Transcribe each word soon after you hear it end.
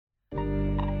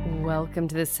Welcome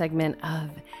to this segment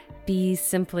of Be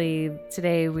Simply.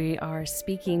 Today we are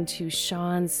speaking to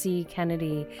Sean C.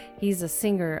 Kennedy. He's a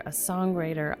singer, a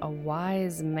songwriter, a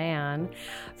wise man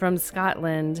from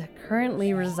Scotland,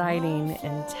 currently residing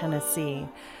in Tennessee.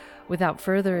 Without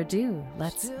further ado,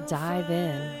 let's dive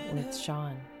in with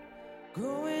Sean.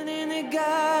 Growing in the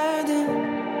garden,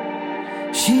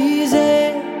 she's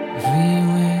everywhere,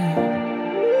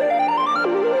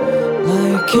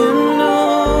 like an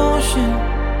ocean.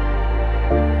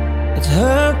 It's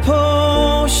her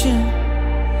potion,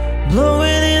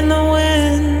 blowing in the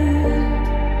wind.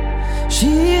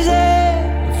 She's everywhere,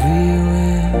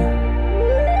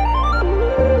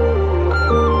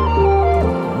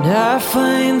 and I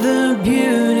find the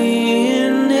beauty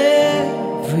in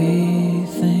everything,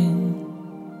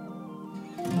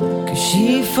 'cause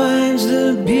she finds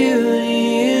the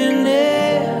beauty in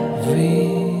everything.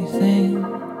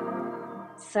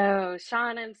 So,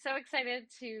 Sean, I'm so excited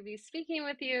to be speaking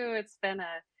with you. It's been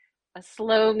a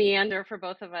slow meander for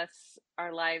both of us,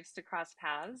 our lives to cross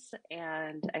paths.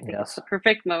 And I think it's the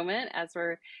perfect moment as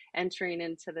we're entering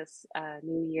into this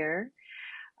new year.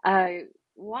 I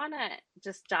want to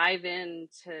just dive in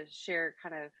to share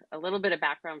kind of a little bit of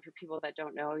background for people that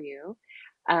don't know you,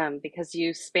 because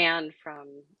you span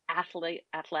from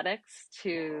athletics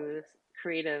to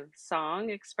creative song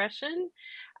expression,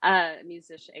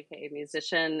 musician, aka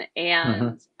musician,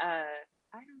 and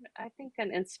I think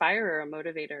an inspirer, a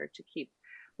motivator to keep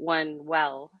one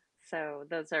well. So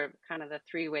those are kind of the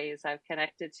three ways I've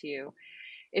connected to you.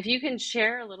 If you can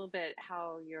share a little bit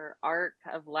how your arc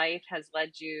of life has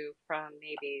led you from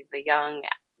maybe the young,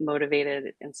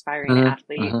 motivated, inspiring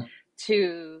athlete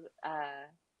to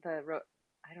the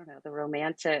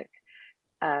romantic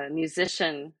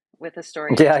musician with a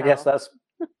story to tell. I guess that's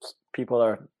people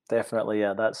are definitely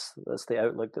that's the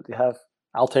outlook that they have.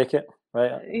 I'll take it,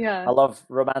 right? Yeah. I love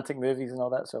romantic movies and all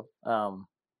that. So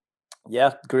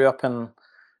grew up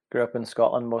in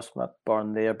Scotland. Most of my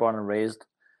born and raised,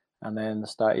 and then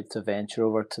started to venture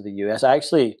over to the US.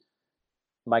 Actually,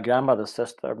 my grandmother's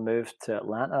sister moved to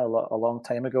Atlanta a long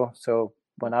time ago. So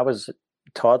when I was a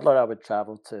toddler, I would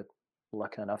travel to,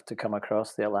 lucky enough to come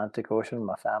across the Atlantic Ocean with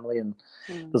my family. And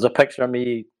there's a picture of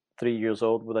me 3 years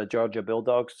old with a Georgia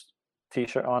Bulldogs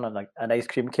t-shirt on and an ice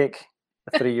cream cake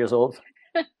at 3 years old.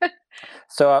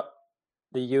 So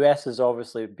the US has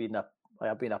obviously I've been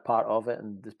a part of it,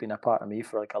 and it's been a part of me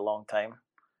for like a long time.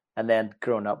 And then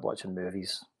growing up watching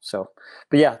movies. So,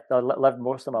 but yeah, I lived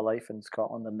most of my life in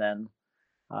Scotland, and then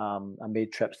I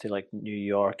made trips to like New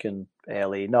York and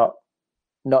LA. Not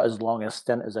as long a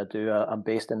stint as I do. I'm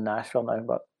based in Nashville now,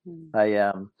 but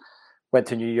I went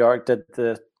to New York, did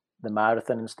the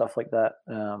marathon and stuff like that.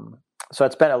 So I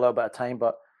spent a little bit of time,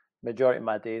 but majority of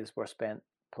my days were spent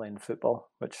playing football,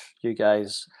 which you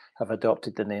guys have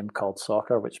adopted the name called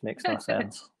soccer, which makes no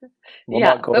sense. We do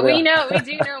know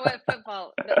what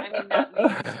football. I mean, that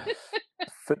means.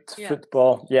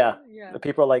 Football, yeah. The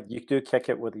people are like, you do kick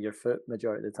it with your foot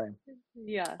majority of the time.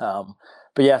 Yeah.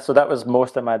 But yeah, so that was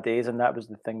most of my days, and that was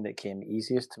the thing that came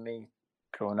easiest to me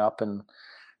growing up, and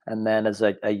then as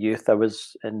a youth, I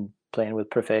was playing with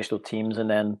professional teams, and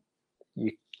then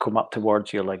you come up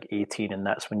towards you're like 18, and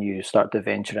that's when you start to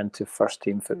venture into first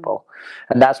team football,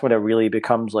 and that's when it really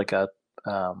becomes like a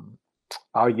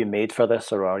are you made for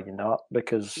this or are you not?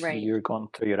 Because you're going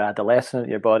through your adolescent,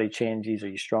 your body changes, are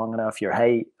you strong enough, your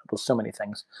height, there's so many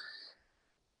things.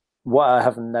 What I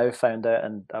have now found out,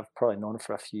 and I've probably known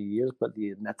for a few years, but the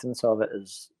admittance of it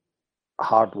is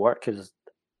hard work is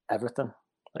everything.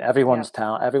 Like everyone's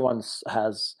talent, everyone's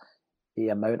has the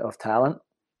amount of talent.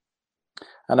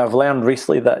 And I've learned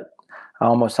recently that I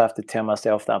almost have to tell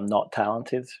myself that I'm not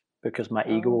talented because my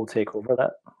ego will take over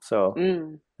that. So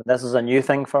this is a new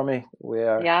thing for me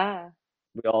where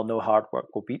we all know hard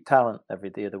work will beat talent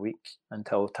every day of the week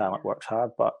until talent works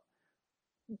hard. But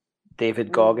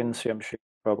David Goggins, who I'm sure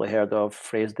you've probably heard of,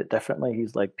 phrased it differently.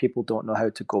 He's like, people don't know how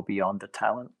to go beyond the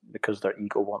talent because their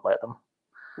ego won't let them.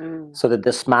 So the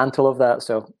dismantle of that.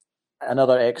 So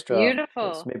another extra,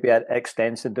 it's maybe an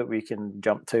extension that we can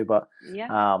jump to, but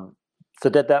so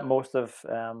did that most of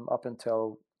up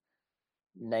until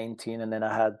 19, and then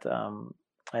I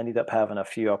ended up having a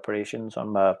few operations on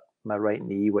my right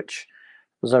knee, which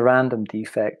was a random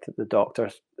defect that the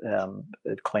doctor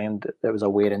had claimed it was a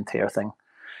wear and tear thing.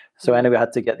 So anyway, I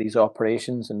had to get these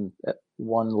operations, and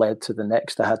one led to the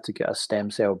next. I had to get a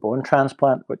stem cell bone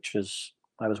transplant,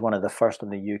 I was one of the first in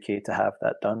the UK to have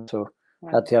that done. So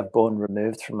I had to have bone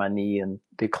removed from my knee, and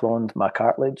they cloned my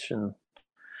cartilage. And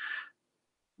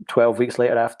 12 weeks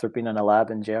later, after being in a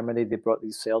lab in Germany, they brought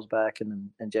these cells back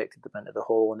and injected them into the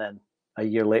hole. And then a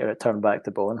year later, it turned back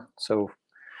to bone. So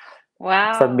For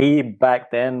Wow. me back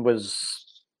then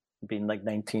was being like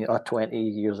 19 or 20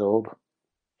 years old.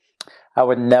 I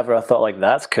would never have thought like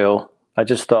that's cool. I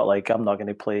just thought like I'm not going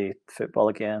to play football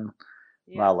again.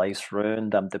 My Yeah. life's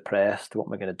ruined. I'm depressed. What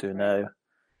am I going to do Right. now?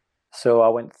 So I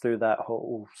went through that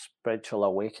whole spiritual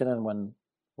awakening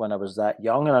when I was that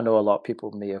young, and I know a lot of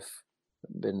people may have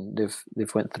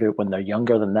they've went through it when they're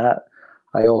younger than that.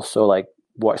 I also like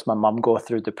watched my mum go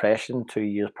through depression 2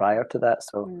 years prior to that,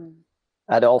 so Mm.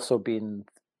 I'd also been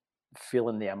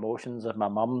feeling the emotions of my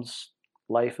mum's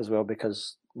life as well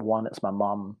because one, it's my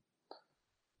mum.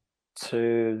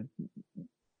 Two,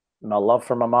 my love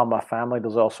for my mum, my family.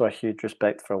 There's also a huge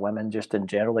respect for women just in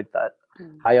general, like that.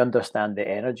 Mm. I understand the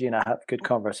energy and I have good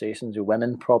conversations with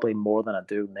women probably more than I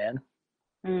do men.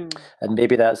 Mm. And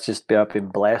maybe that's just I've been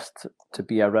blessed to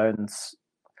be around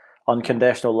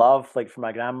unconditional love, like for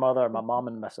my grandmother, my mom,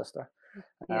 and my sister.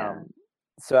 Yeah.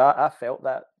 So I felt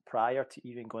that prior to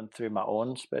even going through my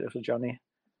own spiritual journey.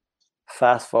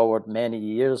 Fast forward many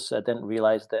years, I didn't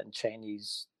realize that in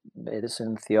Chinese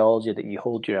medicine theology that you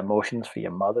hold your emotions for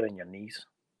your mother in your knees.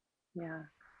 Yeah.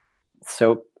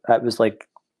 So it was like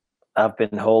I've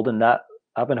been holding that.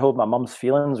 I've been holding my mum's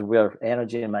feelings with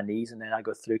energy in my knees, and then I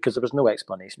go through because there was no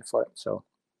explanation for it. So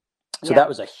that Yeah.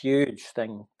 was a huge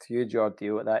thing, huge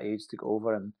ordeal at that age to go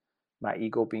over, and my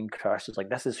ego being crushed. It's like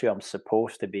this is who I'm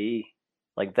supposed to be.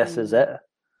 Like this is Mm. it.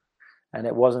 And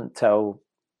it wasn't till,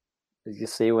 as you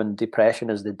say, when depression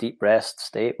is the deep rest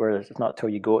state, where it's not till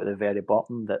you go to the very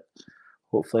bottom that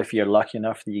hopefully, if you're lucky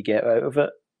enough that you get out of it,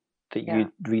 that Yeah.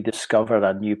 you rediscover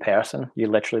a new person. You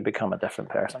literally become a different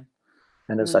person.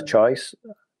 And it's a Mm. choice.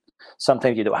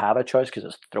 Sometimes you don't have a choice because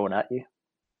it's thrown at you.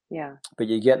 Yeah. But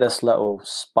you get this little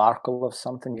sparkle of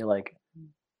something. You're like,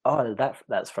 oh,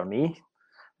 that's for me.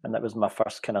 And that was my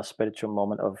first kind of spiritual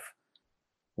moment of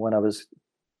when I was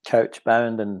couch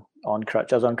bound and on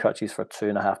crutches. I was on crutches for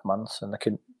 2.5 months, and I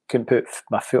couldn't put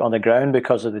my foot on the ground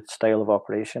because of the style of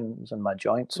operations in my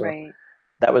joint. So Right.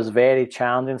 that was very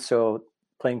challenging. So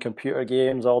playing computer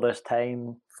games all this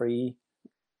time free,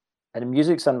 and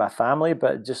music's in my family,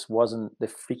 but it just wasn't, the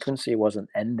frequency wasn't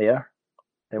in there.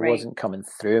 It Right. wasn't coming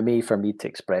through me for me to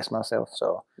express myself.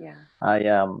 So Yeah.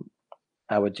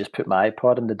 I would just put my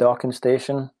iPod in the docking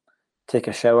station, take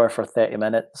a shower for 30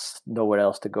 minutes, nowhere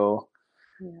else to go.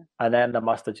 Yeah. And then I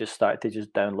must have just started to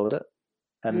just download it.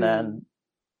 And then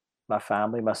my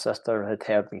family, my sister had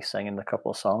heard me singing a couple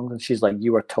of songs, and she's like,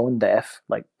 "You were tone deaf,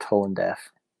 like tone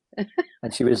deaf."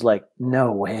 And she was like,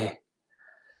 "No way."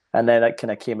 And then it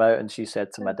kind of came out, and she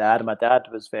said to my dad, and my dad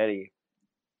was very,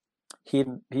 he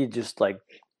just like,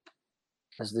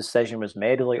 his decision was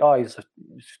made. He's like, "Oh, he's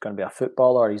going to be a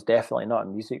footballer. He's definitely not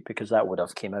in music," because that would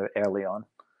have came out early on.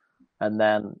 And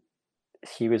then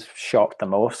he was shocked the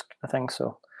most, I think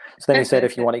so. So then he said,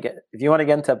 if you want to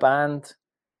get into a band,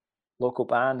 local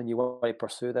band, and you want to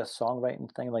pursue this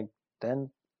songwriting thing, like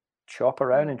then shop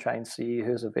around and try and see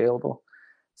who's available.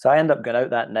 So I ended up going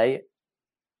out that night,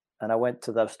 and I went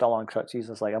to the, still on crutches.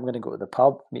 I was like, I'm going to go to the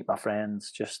pub, meet my friends,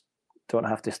 just don't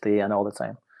have to stay in all the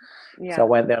time. Yeah. So I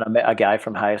went there and I met a guy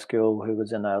from high school who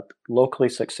was in a locally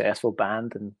successful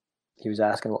band, and he was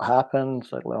asking what happened.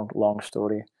 It's like long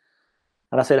story.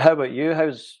 And I said, "How about you?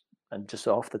 And just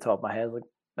off the top of my head, like,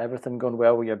 everything going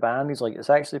well with your band?" He's like, "It's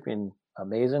actually been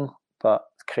amazing, but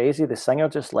it's crazy. The singer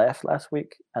just left last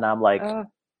week." And I'm like, Oh.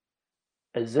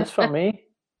 "Is this for me?"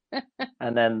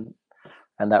 And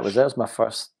that was it. It was my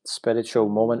first spiritual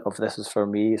moment of this is for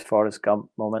me, Forrest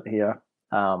Gump moment here.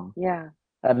 Yeah.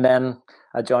 And then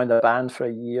I joined the band for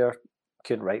a year,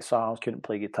 couldn't write songs, couldn't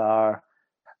play guitar,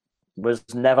 was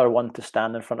never one to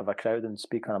stand in front of a crowd and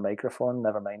speak on a microphone,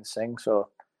 never mind sing. So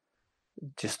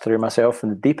just threw myself in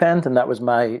the deep end, and that was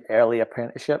my early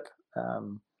apprenticeship.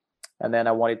 And then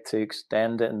I wanted to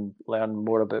extend it and learn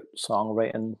more about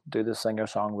songwriting, do the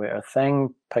singer-songwriter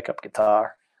thing, pick up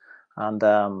guitar. And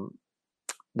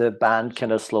the band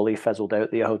kind of slowly fizzled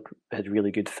out. They had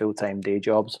really good full-time day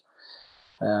jobs.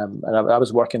 And I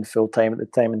was working full-time at the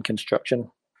time in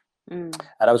construction. And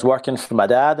I was working for my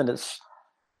dad, and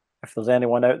if there's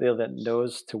anyone out there that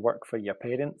knows to work for your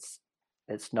parents,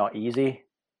 it's not easy.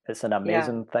 It's an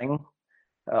amazing thing.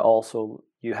 Also,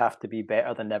 you have to be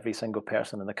better than every single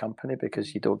person in the company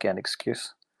because you don't get an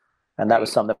excuse. And that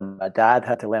was something my dad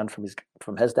had to learn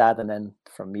from his dad, and then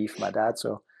from me, from my dad.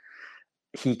 So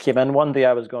he came in one day.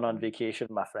 I was going on vacation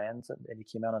with my friends, and he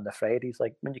came in on the Friday. He's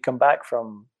like, "When you come back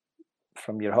from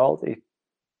your holiday,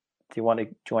 do you want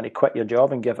to quit your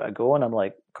job and give it a go?" And I'm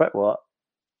like, "Quit what?"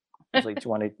 He's like, do you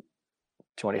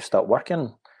want to stop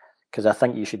working? Because I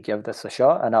think you should give this a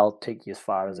shot, and I'll take you as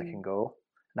far as I can go.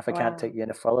 And if I can't take you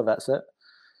any further, that's it.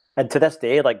 And to this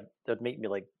day, like, they'd make me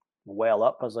like well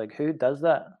up. I was like, who does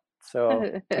that?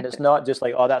 So, and it's not just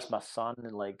like, oh, that's my son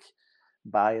and like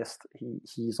biased.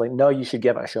 He's like, no, you should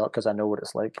give it a shot because I know what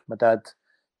it's like. My dad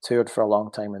toured for a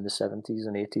long time in the 70s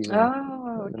and 80s and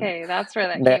Oh, okay. That's where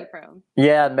that came met, from.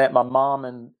 yeah, I met my mom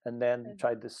and then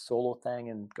tried this solo thing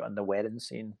and got in the wedding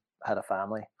scene, had a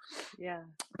family. Yeah.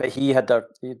 But he had a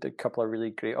couple of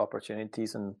really great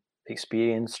opportunities and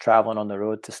experience traveling on the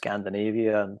road to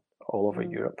Scandinavia and all over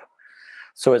Europe.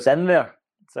 So it's in there.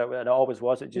 So it always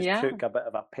was. It just took a bit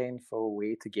of a painful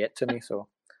way to get to me. So,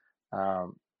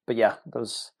 but yeah,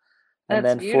 those. And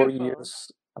That's then beautiful. 4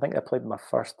 years. I think I played my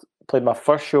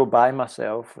first show by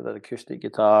myself with an acoustic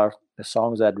guitar, the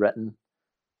songs I'd written,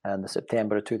 in the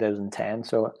September of 2010.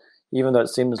 So even though it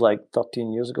seems like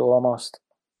 13 years ago almost,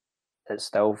 it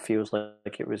still feels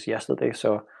like it was yesterday.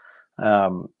 So,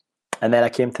 and then I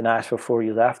came to Nashville 4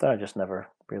 years after. I just never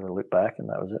really looked back, and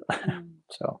that was it.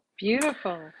 So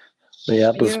beautiful. But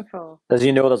yeah, beautiful. As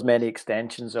you know, there's many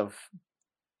extensions of.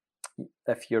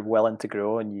 If you're willing to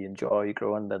grow and you enjoy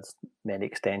growing, there's many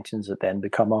extensions that then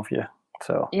become of you.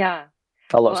 So yeah,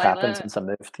 a lot's happened since I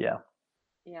moved. Yeah.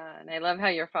 Yeah, and I love how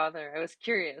your father. I was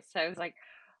curious. I was like,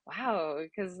 wow,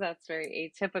 because that's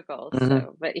very atypical.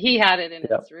 So, but he had it in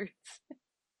his roots.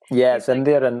 Yeah, it's in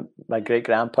there, and my great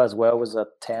grandpa as well was a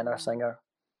tenor singer.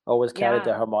 Always carried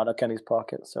the harmonica in his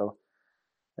pocket, so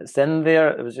it's in there.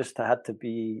 It was just had to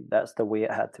be. That's the way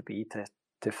it had to be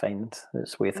to find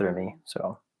its way through me.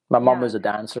 So my mum was a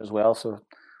dancer as well, so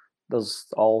there's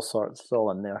all sorts. It's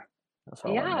all in there.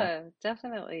 Yeah,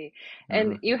 definitely.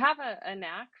 And you have a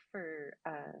knack for,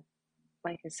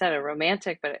 like I said, a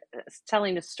romantic, but it's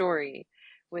telling a story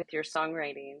with your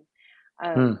songwriting.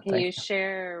 Can you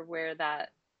share where that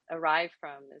arrived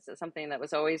from? Is it something that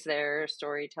was always there,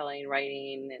 storytelling,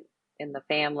 writing in the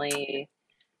family?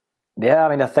 Yeah, I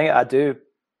mean, I think I do.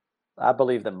 I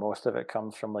believe that most of it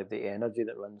comes from like the energy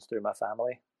that runs through my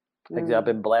family. Like I've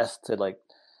been blessed to like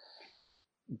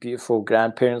beautiful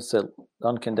grandparents that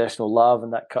unconditional love,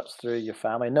 and that cuts through your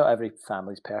family. Not every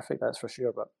family's perfect, that's for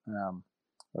sure, but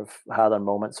we've had our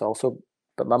moments also.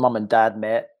 But my mum and dad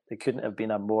met. It couldn't have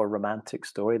been a more romantic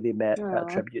story. They met at a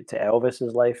tribute to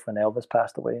Elvis's life when Elvis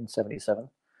passed away in 1977.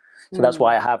 So that's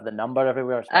why I have the number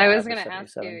everywhere. I was going to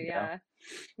ask you, yeah.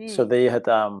 So they had,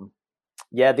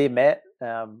 they met.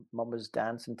 Mum was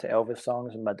dancing to Elvis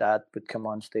songs, and my dad would come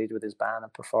on stage with his band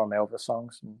and perform Elvis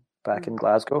songs back in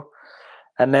Glasgow.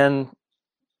 And then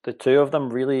the two of them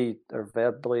really are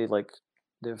verbally, like,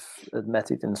 they've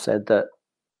admitted and said that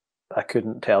I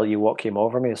couldn't tell you what came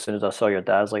over me as soon as I saw your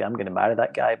dad's like, I'm going to marry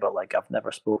that guy, but like I've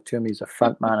never spoke to him. He's a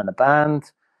front man in a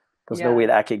band. There's no way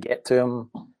that I could get to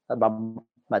him. And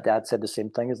my dad said the same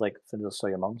thing. He's like, as soon as I saw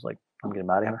your mum's like, I'm going to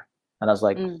marry her. And I was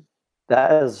like,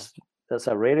 that's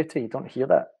a rarity. You don't hear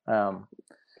that.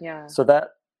 So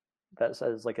that's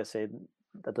like I said,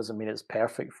 that doesn't mean it's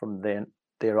perfect from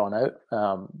there on out.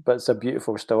 But it's a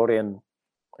beautiful story, and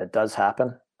it does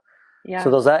happen. So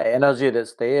there's that energy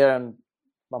that's there, and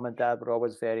mum and dad were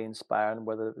always very inspiring,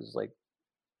 whether it was like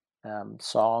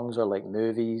songs or like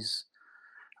movies.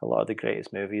 A lot of the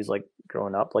greatest movies, like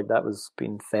growing up, like that was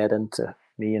being fed into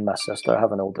me and my sister. I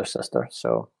have an older sister,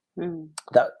 so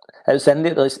that it's in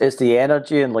there. It's the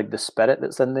energy and like the spirit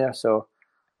that's in there. So,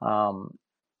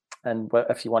 and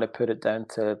if you want to put it down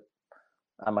to,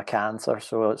 I'm a Cancer,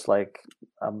 so it's like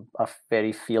I'm a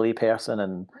very feely person,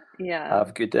 and I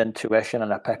have good intuition,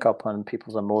 and I pick up on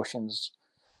people's emotions.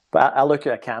 But I look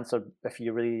at a Cancer.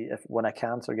 When a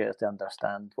Cancer gets to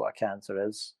understand what a Cancer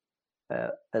is,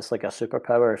 it's like a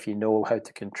superpower if you know how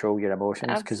to control your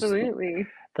emotions. Absolutely.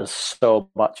 There's so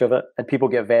much of it, and people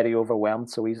get very overwhelmed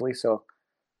so easily. So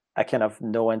I kind of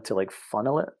know when to like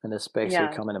funnel it, and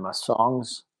especially coming in my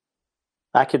songs.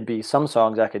 Some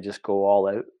songs I could just go all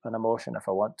out on emotion if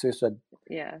I want to. So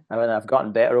I mean, I've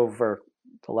gotten better over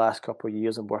the last couple of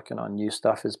years of working on new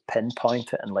stuff, is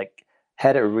pinpoint it and like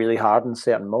hit it really hard in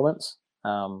certain moments.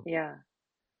 So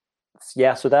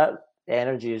that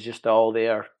energy is just all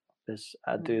there.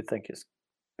 I do think it's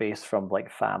based from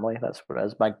like family. That's what it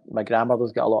is. My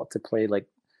grandmother's got a lot to play, like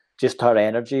just her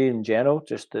energy in general,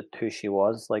 just who she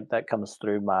was. Like that comes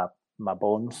through my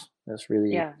bones. It's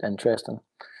really interesting.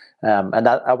 And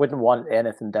I wouldn't want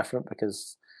anything different,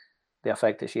 because the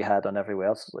effect that she had on everyone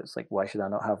else, it's like, why should I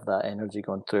not have that energy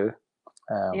going through?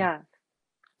 And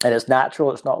it's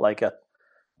natural. It's not like I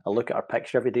look at her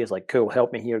picture every day. It's like, cool,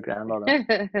 help me here, grandmother.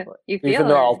 Even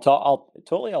though I'll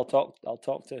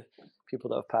talk to people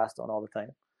that have passed on all the time.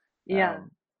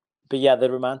 But yeah, the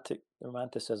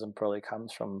romanticism probably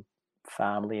comes from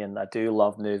family, and I do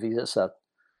love movies. I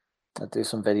do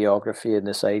some videography on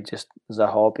the side just as a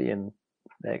hobby and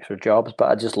extra jobs, but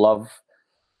I just love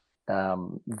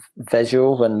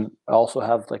visual, and also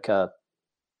have like a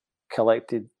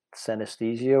collected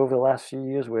synesthesia over the last few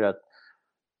years where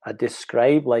I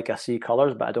describe like I see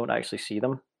colors, but I don't actually see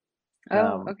them.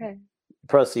 Oh, okay.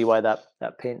 Probably see why that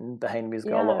painting behind me has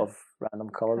got a lot Yeah. of random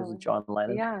colors of John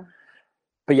Lennon. Yeah.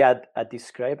 But yeah, I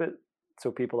describe it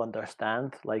so people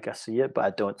understand, like I see it, but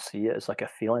I don't see it. It's like a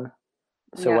feeling.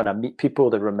 So when I meet people,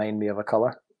 they remind me of a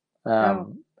color.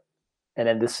 And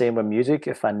then the same with music.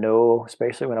 If I know,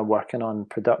 especially when I'm working on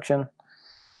production,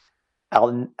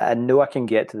 I know I can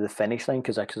get to the finish line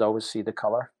because I could always see the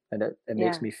color, and it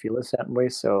makes me feel a certain way.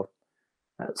 So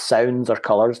sounds are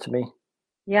colors to me.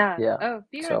 Yeah. Yeah. Oh,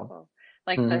 beautiful.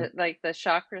 Like the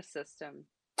chakra system.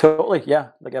 Totally. Yeah.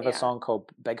 Like I have a song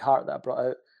called Big Heart that I brought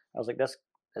out. I was like, this,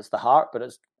 it's the heart, but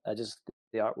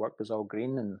the artwork was all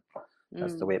green, and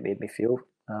that's the way it made me feel.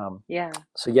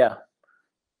 So yeah,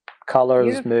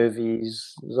 colors,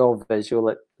 movies, it's all visual.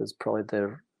 It is probably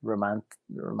the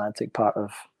romantic part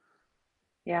of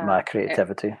my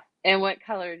creativity. And what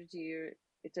color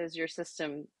does your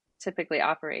system typically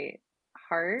operate?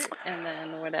 Heart, and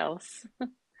then what else?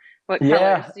 What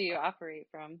colors do you operate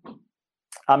from?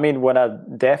 I mean, when I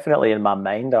definitely in my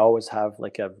mind, I always have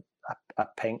like a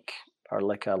pink or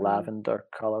like a lavender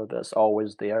color that's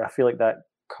always there. I feel like that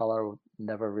color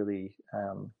never really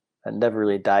it never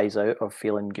really dies out of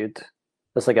feeling good.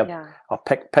 It's like a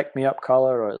pick me up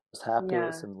color, or it's happy, or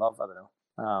it's in love. I don't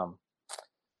know.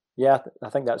 I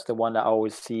think that's the one that I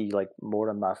always see like more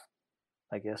in my,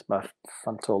 I guess, my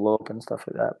frontal lobe and stuff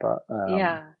like that. But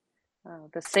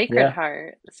the Sacred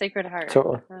Heart, the Sacred Heart.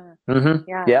 Totally.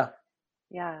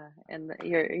 Yeah, and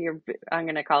your I'm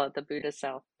gonna call it the Buddha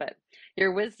self, but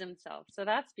your wisdom self. So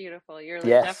that's beautiful. You're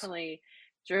definitely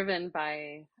driven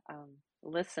by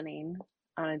listening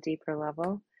on a deeper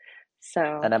level.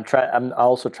 So, and I'm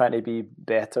also trying to be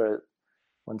better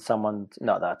when someone,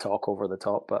 not that I talk over the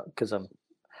top, but because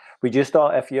we just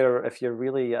thought if you're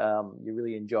really you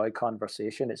really enjoy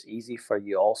conversation, it's easy for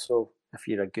you also. If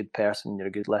you're a good person, you're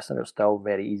a good listener, it's still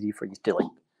very easy for you to like,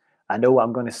 I know what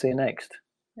I'm going to say next.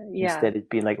 Instead of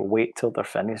being like, wait till they're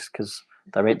finished, because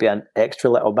there might be an extra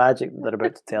little magic they're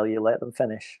about to tell you. Let them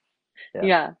finish.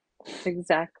 Yeah,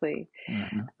 exactly.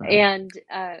 And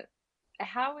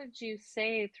how would you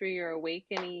say through your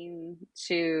awakening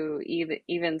to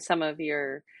even some of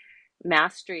your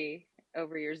mastery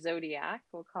over your zodiac,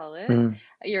 we'll call it,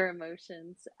 your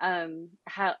emotions,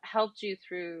 helped you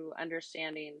through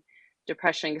understanding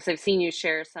depression? Because I've seen you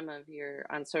share some of your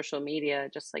on social media,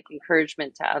 just like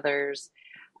encouragement to others.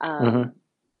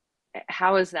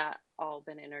 How has that all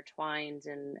been intertwined,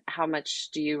 and how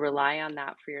much do you rely on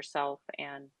that for yourself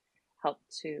and help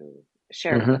to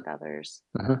share it with others?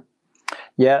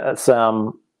 Yeah, it's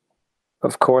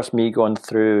of course me going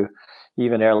through,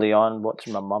 even early on,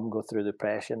 watching my mum go through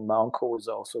depression. My uncle was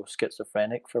also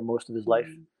schizophrenic for most of his life.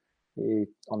 He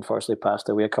unfortunately passed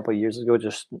away a couple of years ago,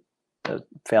 just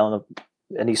fell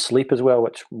in his sleep as well,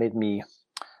 which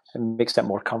makes it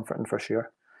more comforting for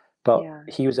sure. But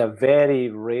he was a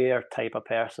very rare type of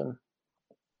person,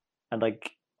 and like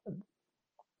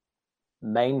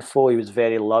mindful. He was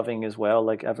very loving as well.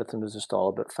 Like everything was just all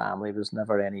about family. There was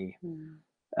never any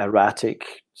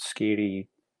erratic, scary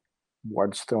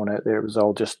words thrown out there. It was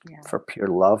all just for pure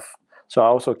love. So I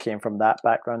also came from that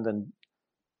background, and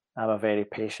I'm a very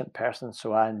patient person,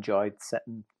 so I enjoyed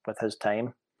sitting with his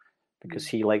time, because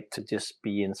he liked to just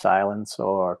be in silence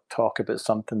or talk about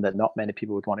something that not many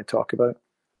people would want to talk about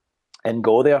and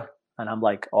go there. And I'm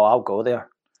like, oh, I'll go there,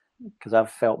 because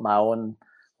I've felt my own,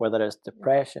 whether it's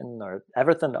depression or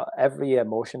everything, every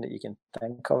emotion that you can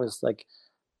think of, is like,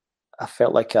 I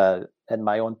felt like in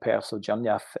my own personal journey,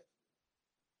 I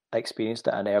experienced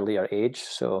it at an earlier age.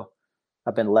 So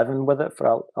I've been living with it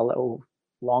for a little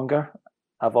longer.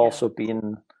 I've also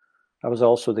been, I was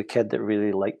also the kid that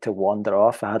really liked to wander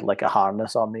off. I had like a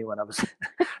harness on me when I was,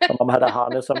 my mom had a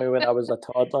harness on me when I was a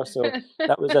toddler. So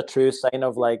that was a true sign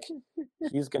of like,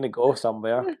 he's going to go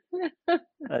somewhere,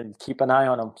 and keep an eye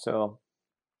on him. So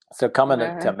coming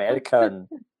to America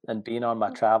and being on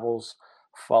my travels,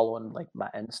 following like my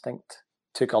instinct,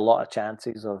 took a lot of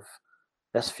chances of,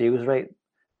 this feels right.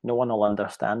 No one will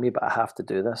understand me, but I have to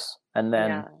do this. And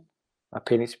then my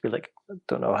parents would be like, I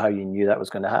don't know how you knew that was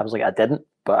going to happen. I was like, I didn't,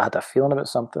 but I had a feeling about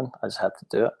something. I just had to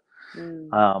do it.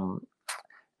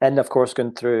 And of course,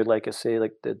 going through, like I say,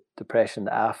 like the depression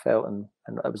that I felt, and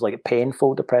it was like a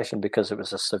painful depression because it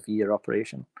was a severe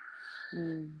operation.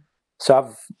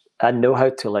 So I know how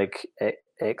to like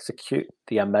execute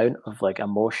the amount of like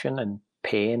emotion and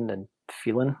pain and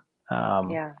feeling.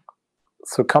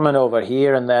 So coming over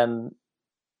here, and then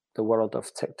the world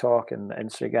of TikTok and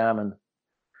Instagram, and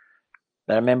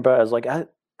I remember I was like,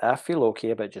 I feel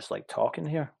okay about just like talking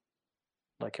here.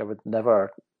 Like I would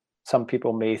never. Some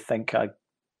people may think I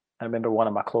remember one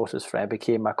of my closest friend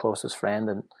became my closest friend,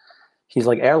 and he's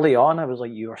like, early on, I was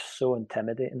like, you are so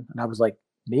intimidating, and I was like,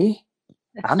 me?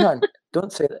 I'm not.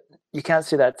 Don't say that. You can't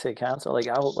say that to cancer. Like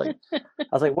I was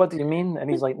like, what do you mean? And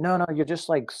he's like, no, you're just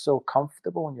like so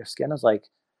comfortable in your skin. I was like,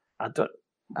 I don't.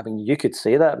 I mean, you could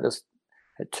say that, but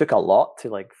it took a lot to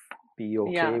like be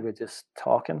okay with just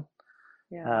talking.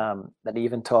 Yeah. And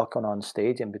even talking on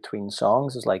stage in between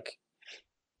songs is like,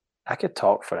 I could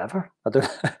talk forever.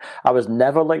 I was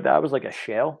never like that. I was like a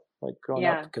shell, like growing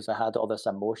up, because I had all this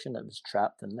emotion that was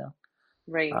trapped in there.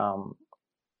 Right.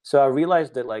 So I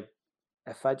realized that like,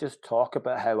 if I just talk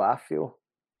about how I feel,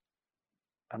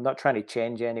 I'm not trying to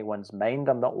change anyone's mind.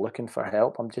 I'm not looking for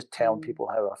help. I'm just telling people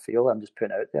how I feel. I'm just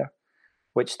putting it out there,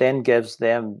 which then gives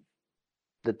them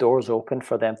the doors open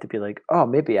for them to be like, oh,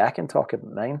 maybe I can talk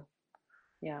about mine.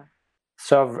 Yeah.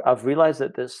 So I've realized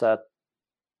that it's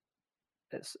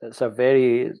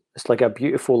like a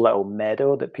beautiful little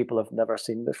meadow that people have never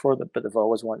seen before, but they've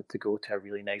always wanted to go to a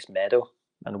really nice meadow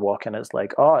and walk in. It's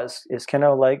like, oh, it's kind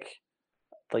of like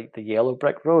the yellow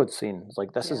brick road scene. It's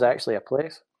like, this is actually a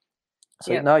place. It's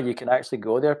like, no, you can actually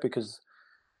go there, because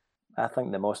I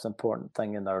think the most important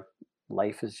thing in our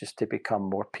life is just to become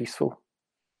more peaceful.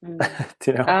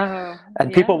 You know,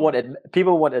 and people won't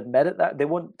admit it, that they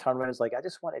won't turn around and like, I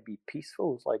just want to be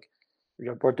peaceful. It's like,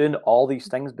 we're doing all these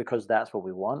things because that's what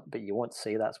we want, but you won't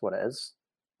say that's what it is.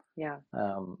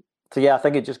 So I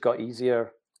think it just got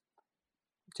easier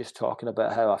just talking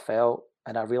about how I felt,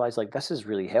 and I realized like this is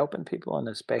really helping people, and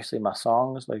especially my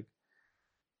songs. Like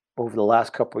over the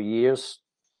last couple of years,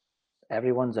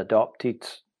 everyone's adopted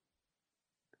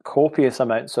copious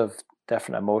amounts of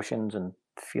different emotions and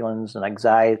feelings and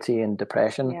anxiety and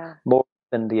depression, more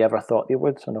than they ever thought they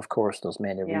would. And of course, there's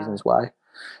many reasons why.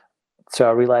 So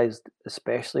I realized,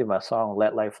 especially my song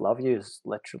 "Let Life Love You" is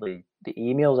literally the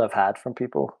emails I've had from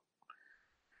people.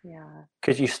 Yeah.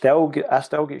 Because I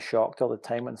still get shocked all the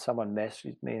time when someone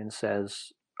messages me and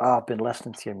says, "Oh, I've been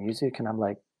listening to your music," and I'm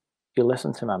like, "You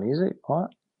listen to my music?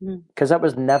 What?" Because that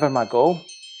was never my goal.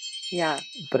 Yeah.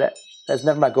 But it's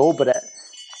never my goal. But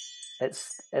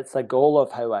it's a goal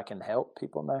of how I can help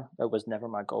people now. It was never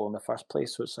my goal in the first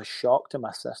place. So it's a shock to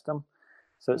my system.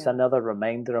 So it's another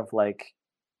reminder of like,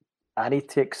 I need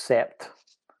to accept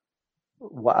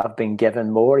what I've been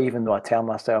given more, even though I tell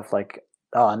myself like,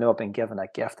 oh, I know I've been given a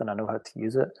gift and I know how to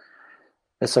use it.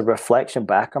 It's a reflection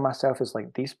back on myself. It's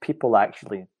like, these people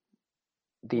actually,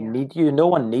 they need you. No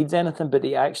one needs anything, but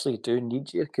they actually do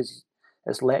need you, because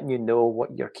it's letting you know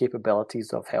what your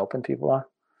capabilities of helping people are.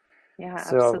 Yeah,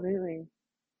 absolutely.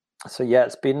 So yeah,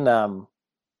 it's been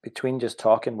between just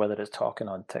talking, whether it's talking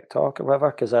on TikTok or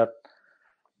whatever, because our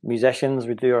musicians,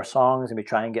 we do our songs and we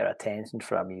try and get attention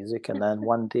for our music. And then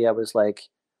one day I was like,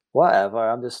 whatever,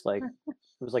 I'm just like,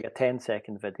 it was like a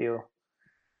 10-second video.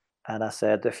 And I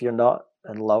said, if you're not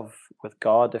in love with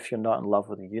God, if you're not in love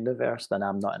with the universe, then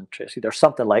I'm not interested. Or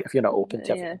something like, if you're not open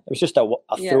to everything. It was just a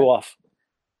throw off.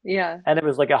 Yeah. And it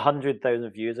was like 100,000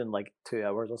 views in like 2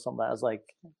 hours or something. I was like,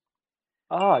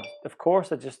 oh, of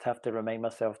course I just have to remind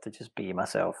myself to just be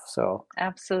myself. So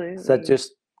absolutely.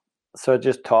 So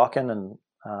just talking, and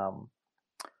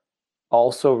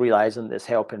also realizing that it's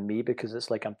helping me, because it's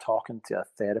like I'm talking to a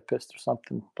therapist or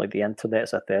something. Like the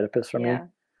internet's a therapist for me.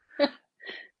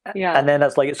 And then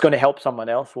it's like, it's going to help someone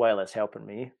else while it's helping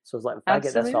me. So it's like, if I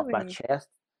get this off my chest,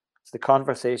 it's the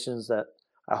conversations that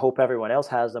I hope everyone else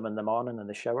has them in the morning in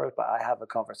the shower, but I have a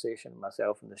conversation with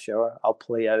myself in the shower. I'll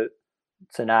play out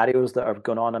scenarios that are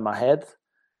going on in my head.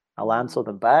 I'll answer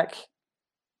them back.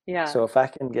 So if I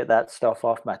can get that stuff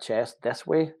off my chest this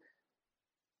way,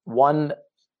 one,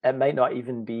 it might not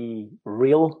even be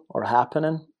real or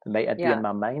happening. It might be in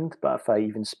my mind, but if I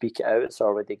even speak it out, it's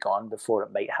already gone before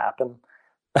it might happen.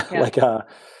 like a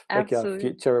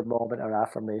future moment or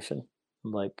affirmation.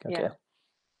 I'm like, okay.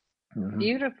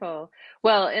 Beautiful.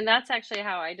 Well, and that's actually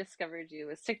how I discovered you,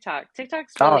 was TikTok.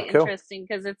 TikTok's really interesting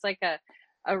because it's like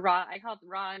a raw, I call it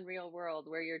raw and real world,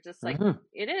 where you're just like,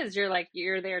 it is,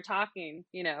 you're there talking,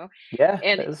 you know? Yeah.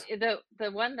 And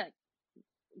the one that,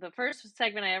 the first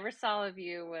segment I ever saw of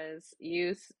you was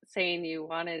you saying you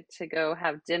wanted to go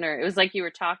have dinner. It was like you were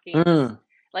talking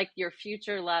like your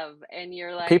future love, and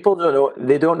you're like, people don't know,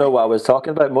 they don't know what I was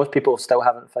talking about. Most people still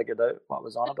haven't figured out what I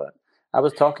was on about. I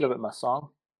was talking about my song.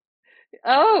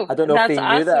 Oh, I don't know if they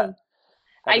knew that.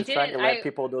 I was trying to let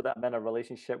people know that I'm in a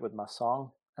relationship with my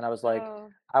song, and I was like,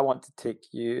 I want to take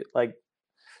you, like,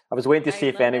 I was waiting to see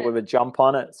if anyone would jump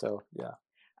on it. So yeah.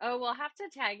 Oh, we'll have to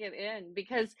tag it in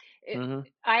because Mm-hmm.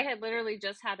 I had literally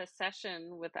just had a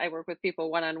session with, I work with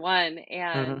people one on one,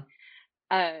 and Mm-hmm.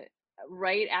 uh,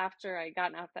 right after I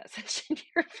gotten off that session,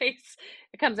 your face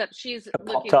it comes up. She's It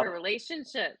popped looking for a up.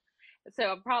 relationship,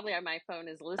 so probably on my phone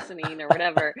is listening or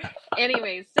whatever.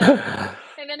 Anyway, so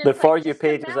and then The it's For like You just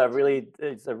page is imagine.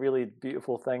 it's a really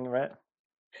beautiful thing, right?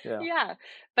 Yeah. Yeah,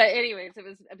 but anyways, it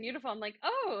was beautiful. I'm like,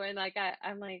 oh, and like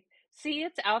I'm like, see,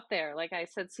 it's out there. Like I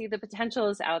said, see, the potential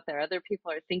is out there. Other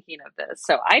people are thinking of this.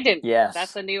 So I didn't.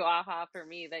 That's Yes. a new aha for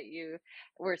me that you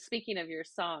were speaking of your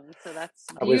song. So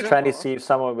that's I was trying to beautiful. see if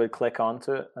someone would click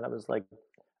onto it, and it was like,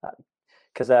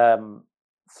 because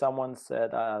someone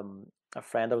said a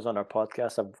friend that was on our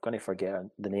podcast. I'm going to forget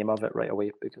the name of it right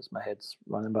away because my head's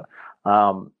running. But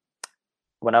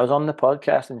when I was on the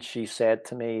podcast, and she said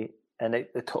to me, and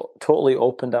it totally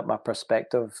opened up my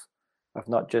perspective of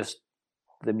not just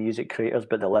the music creators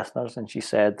but the listeners. And she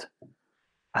said,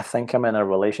 "I think I'm in a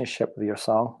relationship with your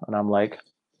song," and I'm like,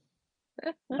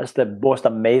 "That's the most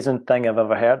amazing thing I've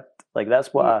ever heard." Like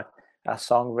that's what Yeah, a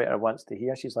songwriter wants to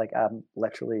hear. She's like, "I'm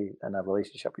literally in a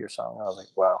relationship with your song." And I was like,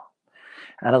 "Wow."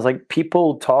 And I was like,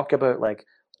 people talk about like,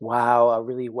 wow, I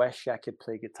really wish I could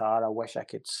play guitar. I wish I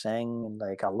could sing. And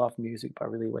like, I love music, but I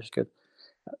really wish I could.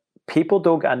 People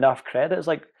don't get enough credit. It's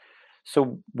like,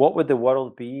 so what would the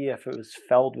world be if it was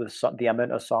filled with the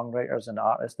amount of songwriters and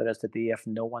artists there is today if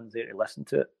no one's there to listen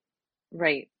to it?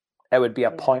 right. It would be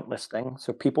a Yeah, pointless thing.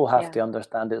 So people have yeah, to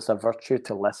understand it's a virtue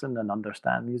to listen and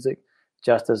understand music,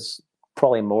 just as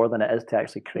probably more than it is to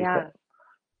actually create it. yeah,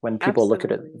 When people look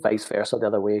at it absolutely. vice versa the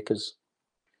other way, because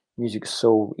music's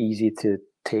so easy to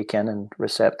take in and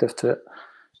receptive to it.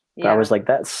 But I was Yeah, like,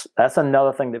 that's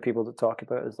another thing that people talk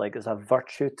about is like it's a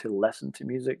virtue to listen to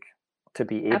music, to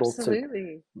be able to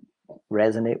absolutely.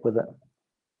 resonate with it.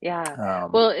 Yeah.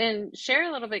 Um, Well, and share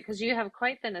a little bit because you have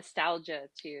quite the nostalgia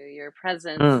to your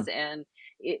presence mm, and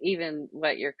even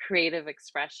what your creative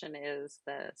expression is,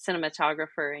 the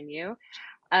cinematographer in you.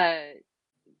 Uh,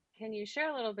 can you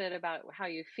share a little bit about how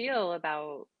you feel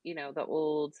about, the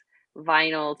old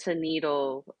vinyl to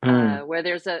needle, mm, where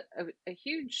there's a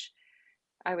huge,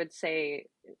 I would say,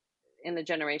 in the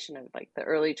generation of like the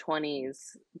early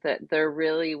 20s that they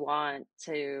really want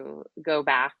to go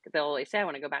back. They'll always say, I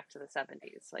want to go back to the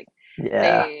 70s. Like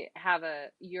yeah. they have a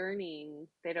yearning.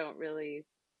 They don't really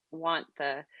want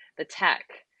the tech.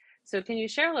 So can you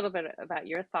share a little bit about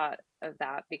your thought of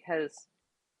that? Because,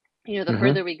 the Hmm.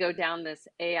 further we go down this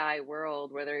AI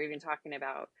world where they're even talking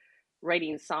about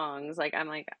writing songs, like I'm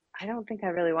like, I don't think I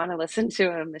really want to listen to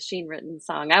a machine written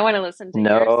song. I want to listen to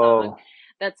your song No,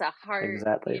 that's a heart,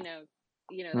 exactly.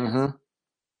 there's Hmm.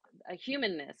 a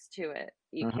humanness to it.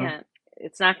 You Hmm. can't,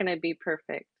 it's not going to be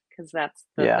perfect because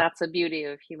Yeah. that's the beauty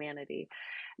of humanity,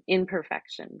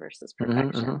 imperfection versus Hmm.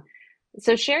 perfection. Hmm.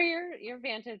 So share your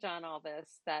vantage on all this,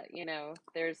 that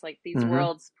there's like these Hmm.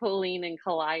 worlds pulling and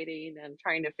colliding and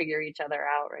trying to figure each other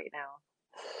out right now.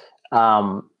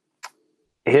 Um,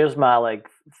 here's my like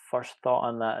first thought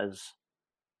on that is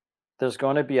there's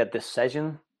going to be a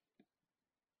decision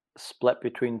split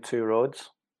between two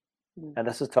roads, Mm. and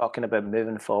this is talking about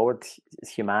moving forward,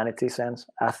 humanity sense.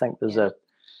 I think Yeah,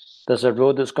 there's a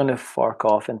road that's going to fork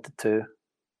off into two,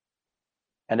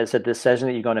 and it's a decision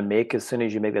that you're going to make. As soon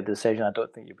as you make the decision, I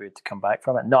don't think you'll be able to come back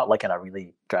from it. Not like in a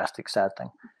really drastic sad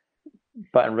thing,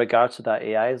 but in regards to that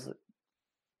AI, is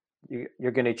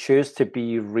you're going to choose to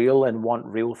be real and want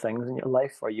real things in your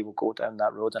life, or you will go down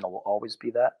that road and it will always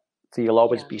be that. So you'll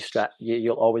always yeah, be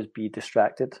you'll always be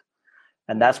distracted,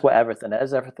 and that's yeah. what everything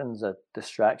is. Everything's a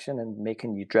distraction and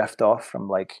making you drift off from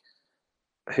like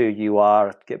who you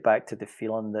are, get back to the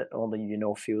feeling that only you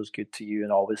know feels good to you,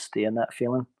 and always stay in that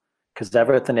feeling, because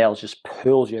Yeah. everything else just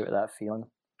pulls you out of that feeling.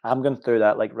 I'm going through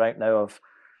that like right now of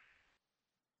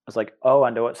it's like, oh,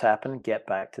 I know what's happened, get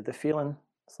back to the feeling.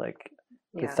 It's like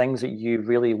the Yeah. things that you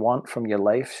really want from your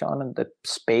life, Sean, and the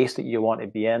space that you want to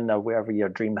be in, or wherever your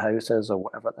dream house is, or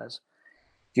whatever it is,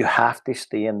 you have to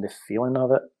stay in the feeling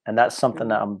of it. And that's something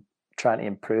that Mm. I'm trying to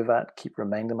improve at, keep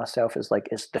reminding myself is like,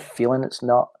 it's the feeling,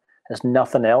 it's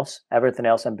nothing else. Everything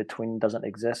else in between doesn't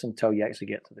exist until you actually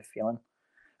get to the feeling.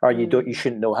 Or you Mm.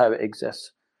 shouldn't know how it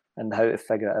exists and how to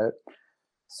figure it out.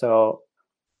 So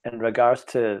in regards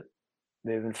to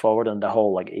moving forward and the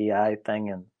whole like AI thing,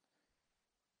 and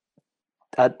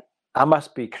I, I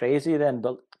must be crazy then,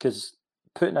 but because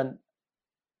putting in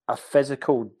a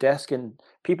physical disc and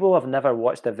people have never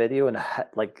watched a video and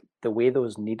like the way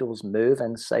those needles move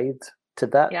inside to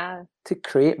that Yeah. to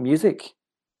create music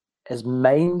is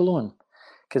mind blowing.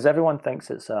 Because everyone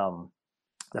thinks it's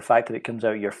the fact that it comes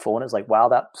out of your phone is like, wow,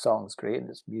 that song's great and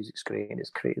this music's great and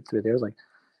it's created through there. It's like,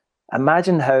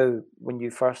 imagine how when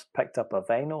you first picked up a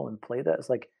vinyl and played it, it's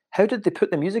like, how did they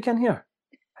put the music in here?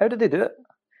 How did they do it?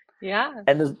 Yeah.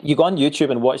 And you go on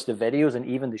YouTube and watch the videos, and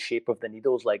even the shape of the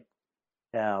needles, like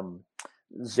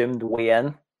zoomed way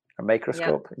in a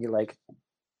microscope, and you're like,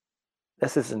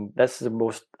 this is the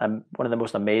most one of the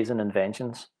most amazing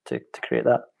inventions to create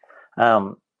that.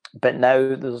 But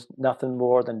now there's nothing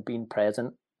more than being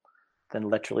present than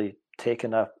literally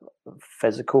taking a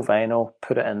physical vinyl,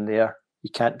 put it in there. You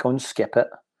can't go and skip it,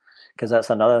 because that's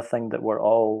another thing that we're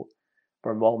all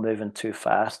moving too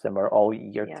fast, and we're all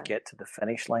eager to get to the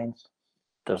finish line.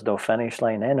 There's no finish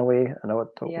line anyway. I know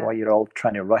why you're all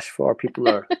trying to rush for. People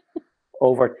are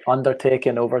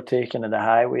overtaking in the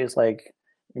highways. Like,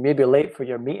 you may be late for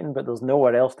your meeting, but there's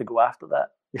nowhere else to go after that.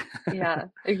 Yeah,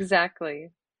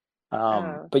 exactly.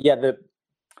 But yeah,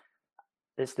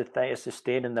 it's the thing, is to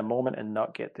stay in the moment and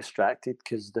not get distracted,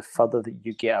 because the further that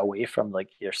you get away from like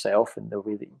yourself and the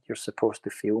way that you're supposed to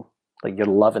feel, like your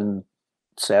loving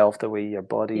self, the way your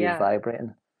body is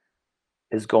vibrating,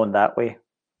 is going that way.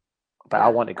 But I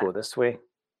want to go this way.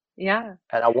 Yeah.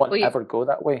 And I won't ever go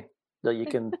that way. That you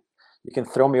can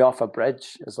throw me off a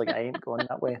bridge. It's like, I ain't going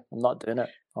that way. I'm not doing it,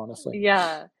 honestly.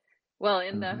 Yeah. Well,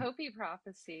 in the Hopi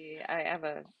prophecy, I have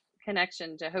a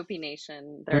connection to Hopi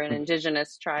Nation. They're an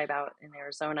indigenous tribe out in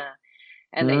Arizona.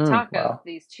 And they talk of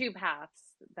these two paths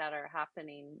that are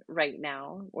happening right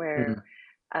now, where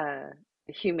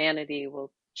humanity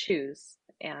will choose.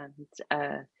 And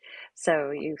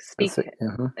so you speak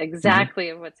exactly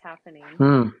of what's happening.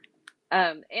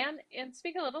 And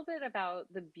speak a little bit about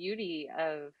the beauty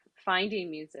of finding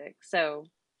music. So,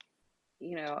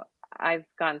 you know, I've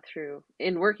gone through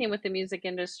in working with the music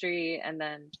industry, and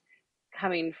then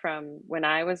coming from when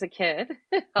I was a kid,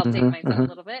 I'll date myself a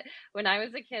little bit. When I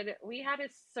was a kid, we had to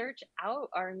search out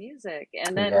our music.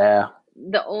 And then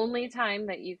the only time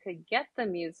that you could get the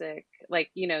music, like,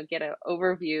 you know, get an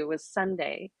overview, was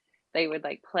Sunday. They would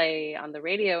like play on the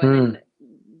radio. And then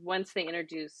once they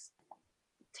introduced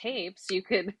tapes, you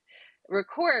could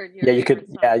record your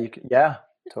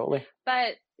totally.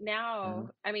 But now,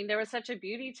 I mean, there was such a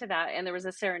beauty to that, and there was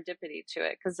a serendipity to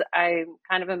it, because I'm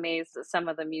kind of amazed at some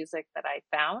of the music that I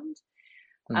found.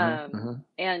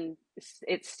 And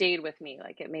it stayed with me,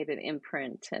 like it made an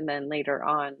imprint, and then later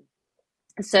on.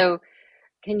 So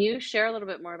can you share a little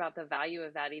bit more about the value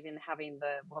of that, even having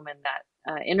the woman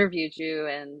that interviewed you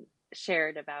and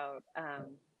shared about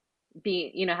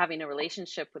having a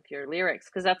relationship with your lyrics?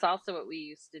 Because that's also what we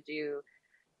used to do.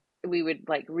 We would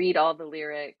like read all the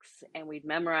lyrics, and we'd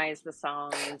memorize the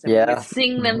songs, and we would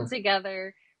sing them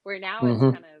together, where now it's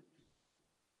kind of,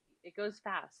 it goes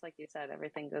fast. Like you said,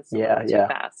 everything goes too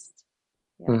fast.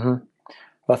 Well,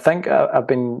 I think I've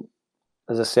been,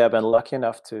 as I say, I've been lucky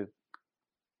enough to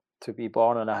be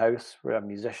born in a house where a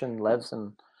musician lives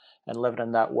and living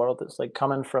in that world. It's like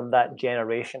coming from that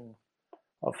generation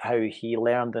of how he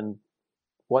learned and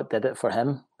what did it for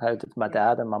him. How did my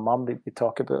dad and my mum, they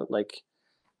talk about like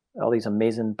all these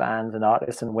amazing bands and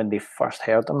artists, and when they first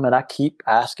heard them. And I keep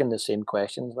asking the same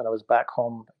questions when I was back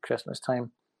home at Christmas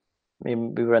time. I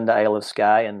mean, we were in the Isle of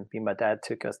Skye, and me and my dad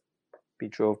took us, we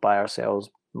drove by ourselves.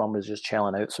 Mum was just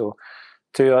chilling out. So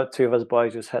two of us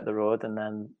boys just hit the road, and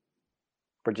then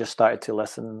we just started to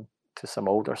listen to some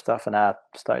older stuff, and I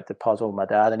started to puzzle my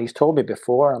dad. And he's told me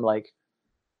before, I'm like,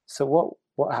 so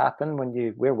what happened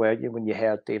where were you when you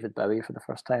heard David Bowie for the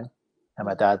first time? And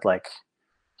my dad, like,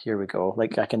 here we go.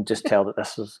 Like, I can just tell that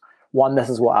this is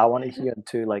what I want to hear, and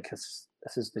two, like, this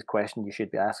is the question you should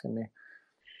be asking me.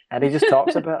 And he just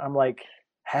talks about it. I'm like,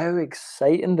 how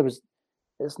exciting.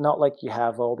 It's not like you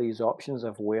have all these options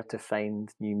of where to find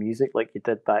new music like you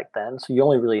did back then. So you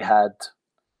only really had,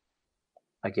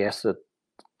 I guess, a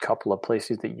couple of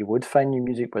places that you would find new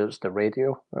music, whether it's the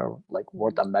radio or like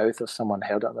word of mouth if someone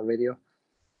heard it on the radio.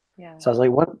 Yeah. So I was like,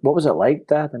 what was it like,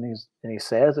 Dad? And he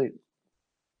says,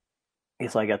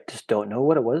 he's like, I just don't know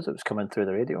what it was. It was coming through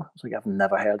the radio. It's like, I've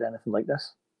never heard anything like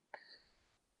this.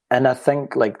 And I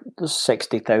think like there's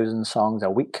 60,000 songs a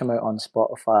week come out on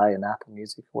Spotify and Apple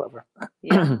Music or whatever.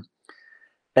 Yeah.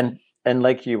 and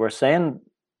like you were saying,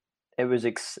 it was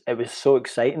so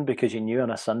exciting because you knew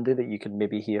on a Sunday that you could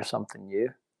maybe hear something new.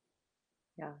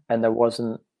 Yeah. And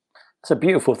it's a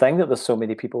beautiful thing that there's so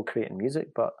many people creating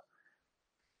music, but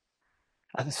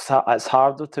it's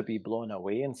harder to be blown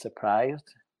away and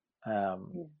surprised.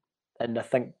 And I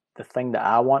think the thing that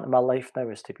I want in my life now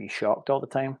is to be shocked all the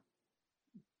time.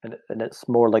 And it's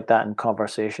more like that in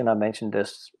conversation. I mentioned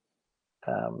this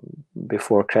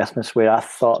before Christmas, where I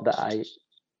thought that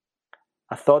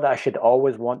I should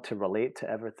always want to relate to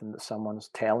everything that someone's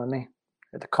telling me.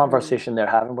 The conversation they're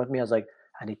having with me, I was like,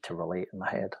 I need to relate in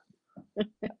my head.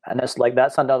 And it's like,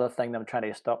 that's another thing that I'm trying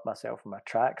to stop myself in my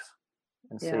tracks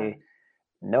and say,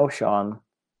 no, Sean,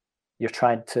 you're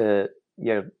trying to,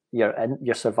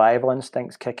 your survival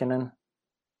instincts kicking in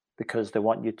because they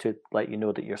want you to let you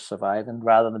know that you're surviving,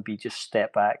 rather than be just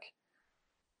step back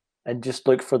and just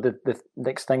look for the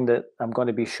next thing that I'm going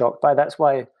to be shocked by. That's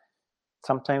why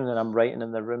sometimes when I'm writing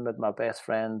in the room with my best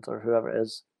friend or whoever it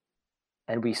is,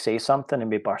 and we say something and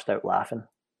we burst out laughing,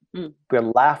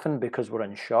 we're laughing because we're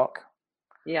in shock.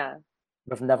 Yeah.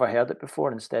 We've never heard it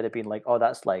before, instead of being like, oh,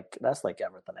 that's like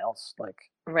everything else. Like,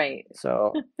 right.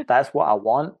 So that's what I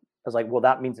want. It's like, well,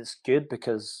 that means it's good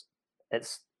because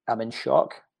I'm in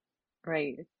shock.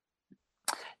 Right.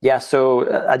 Yeah.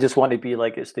 So I just want to be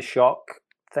like, it's the shock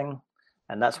thing.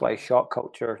 And that's why shock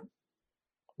culture,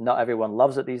 not everyone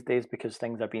loves it these days, because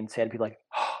things are being said, people like,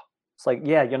 oh. It's like,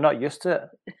 yeah, you're not used to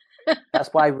it. That's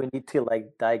why we need to like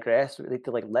digress. We need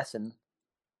to like listen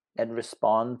and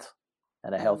respond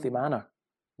in a healthy manner,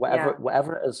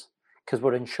 whatever it is, because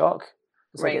we're in shock.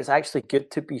 It's like, it's actually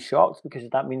good to be shocked, because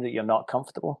that means that you're not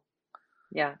comfortable.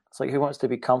 Yeah. It's like, who wants to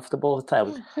be comfortable all the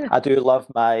time? I do love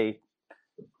my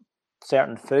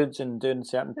certain foods and doing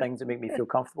certain things that make me feel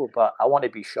comfortable, but I want to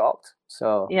be shocked.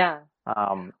 So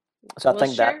so I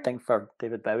think that thing for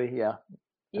David Bowie,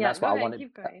 and that's what I want to.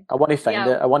 I want to find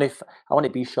it. I want to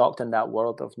be shocked in that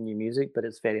world of new music, but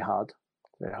it's very hard.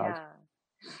 Very hard. Yeah.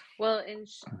 Well,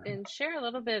 and share a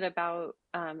little bit about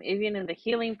even in the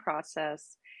healing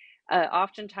process.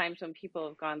 Oftentimes when people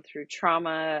have gone through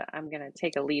trauma, I'm going to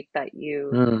take a leap that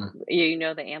you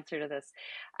know the answer to this,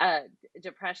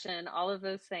 depression, all of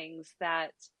those things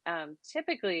that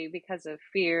typically, because of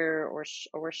fear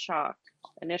or shock,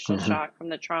 initial shock from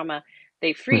the trauma,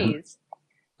 they freeze.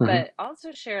 But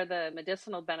also share the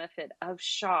medicinal benefit of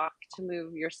shock to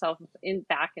move yourself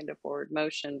back into forward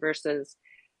motion versus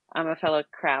I'm a fellow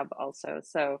crab also.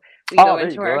 So we go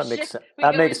into our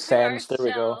that makes sense. There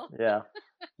we go. Yeah.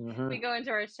 We go into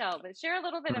our shell. But share a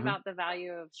little bit about the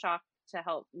value of shock to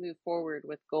help move forward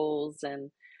with goals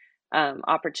and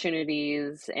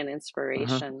opportunities and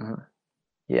inspiration.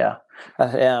 Yeah.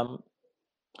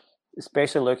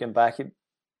 Especially looking back at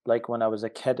like when I was a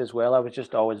kid as well, I was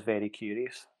just always very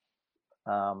curious.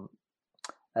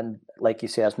 And like you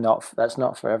say, that's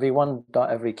not for everyone, not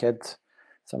every kid.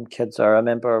 Some kids are. I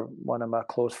remember one of my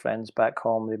close friends back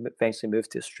home, they eventually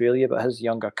moved to Australia, but his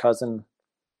younger cousin,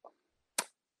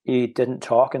 he didn't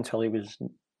talk until he was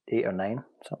 8 or 9,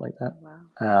 something like that.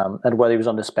 Wow. And whether he was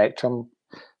on the spectrum,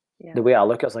 the way I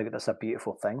look at it, it's like, that's a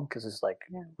beautiful thing, because it's like,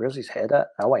 where's his head at?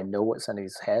 I want to know what's in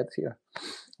his head here.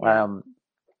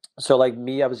 So like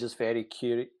me, I was just very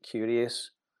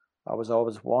curious. I was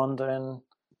always wandering.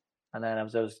 And then I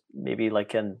was maybe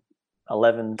like in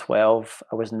 11, 12,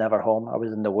 I was never home. I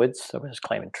was in the woods. I was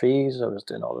climbing trees. I was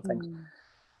doing all the things.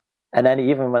 And then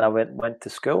even when I went to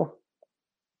school,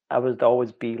 I would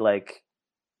always be like,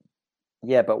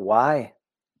 yeah, but why?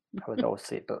 I would always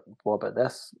say, but what about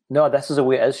this? No, this is the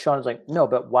way it is, Sean. I was like, no,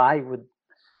 but why would...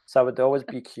 So I would always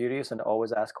be curious and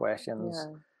always ask questions.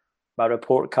 Yeah. My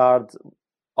report card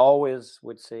always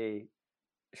would say,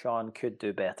 Sean could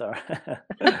do better.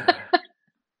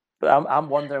 But I'm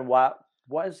wondering what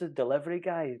is the delivery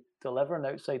guy delivering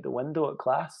outside the window at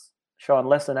class? Sean,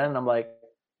 listen in. I'm like,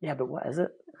 yeah, but what is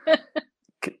it?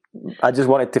 I just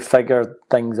wanted to figure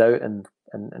things out and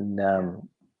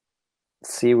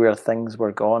see where things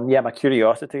were going. Yeah, my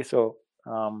curiosity. So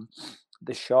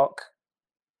the shock,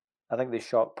 I think the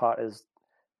shock part is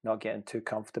not getting too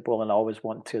comfortable and always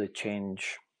want to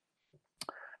change.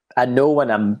 I know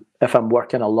if I'm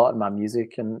working a lot in my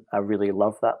music and I really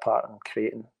love that part and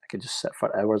creating, I can just sit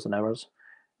for hours and hours,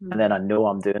 and then I know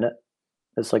I'm doing it.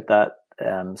 It's like that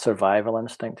survival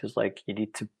instinct is like, you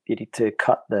need to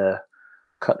cut the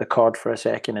cord for a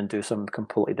second and do something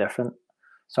completely different.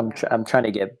 So I'm trying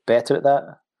to get better at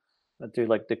that. I do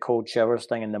like the cold showers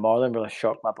thing in the morning, really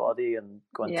shock my body and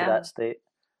go into that state.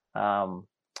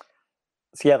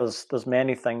 So yeah, there's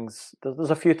many things. There's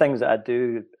a few things that I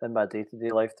do in my day-to-day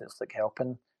life that's like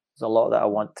helping. There's a lot that I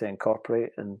want to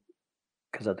incorporate, and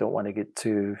because I don't want to get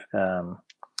too,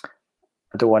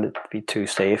 I don't want it to be too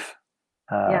safe.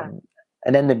 And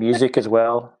then the music as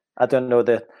well. I don't know,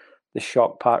 the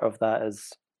shock part of that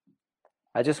is,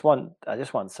 I just want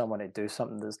someone to do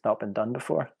something that's not been done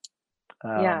before.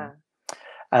 And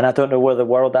I don't know where the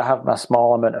world. I have my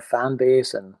small amount of fan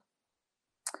base, and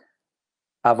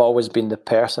I've always been the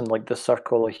person, like the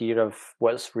circle here of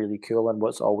what's really cool and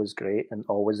what's always great and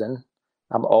always in.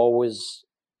 I'm always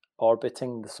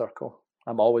orbiting the circle.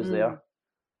 I'm always there.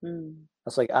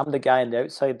 It's like, I'm the guy on the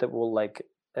outside that will, like,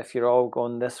 if you're all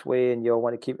going this way and you all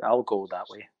want to keep, I'll go that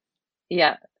way.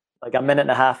 Yeah. like a minute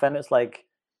and a half in, it's like,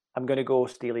 I'm going to go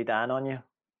Steely Dan on you.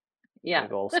 Yeah.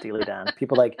 Go all Steely Dan.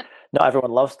 People like, not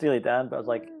everyone loves Steely Dan, but I was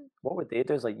like, what would they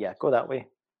do? It's like, yeah, go that way.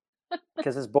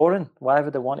 Because it's boring. Why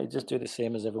would they want to just do the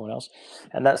same as everyone else?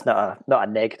 And that's not a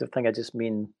negative thing. I just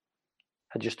mean,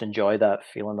 I just enjoy that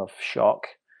feeling of shock.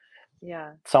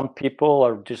 Yeah. Some people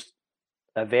are just,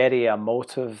 a very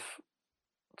emotive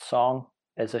song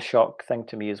is a shock thing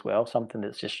to me as well. Something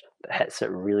that's just hits it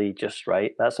really just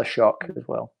right. That's a shock as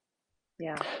well.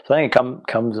 Yeah. So I think it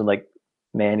comes in like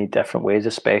many different ways,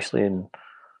 especially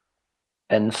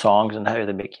in songs and how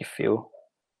they make you feel.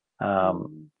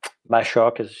 My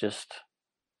shock is just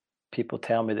people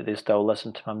tell me that they still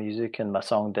listen to my music and my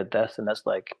song did this, and it's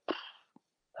like,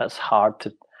 that's hard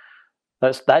to.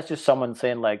 That's just someone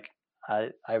saying like,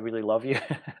 I really love you.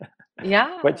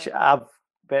 Yeah. Which I've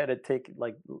better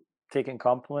taking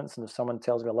compliments, and if someone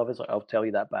tells me I love it, it's like, I'll tell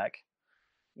you that back.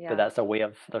 Yeah. But that's a way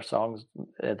of their songs.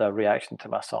 The reaction to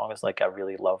my song is like, I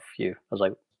really love you. I was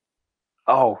like,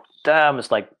 oh damn!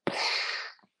 It's like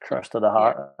crush to the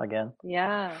heart again.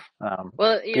 Yeah.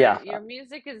 Well, your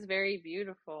music is very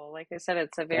beautiful. Like I said,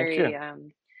 it's a very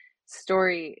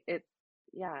story. It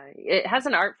has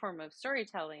an art form of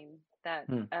storytelling that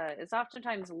is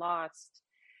oftentimes lost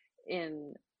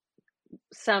in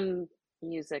some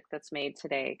music that's made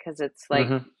today, because it's like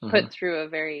put through a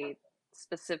very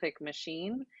specific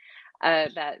machine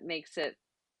that makes it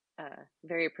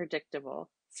very predictable.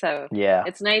 So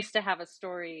it's nice to have a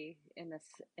story in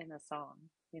a song,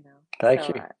 you know. Thank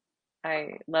you.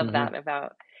 I love that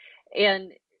about,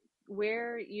 and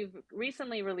where you've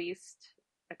recently released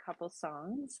a couple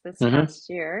songs this past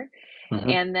year,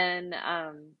 and then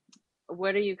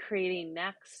what are you creating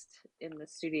next in the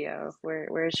studio?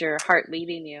 Where's your heart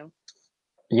leading you?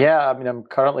 Yeah, I mean,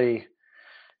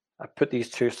 I put these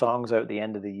 2 songs out at the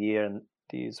end of the year, and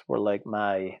these were like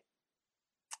my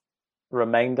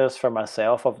reminders for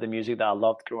myself of the music that I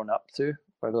loved growing up to,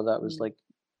 whether that was like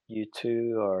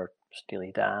U2 or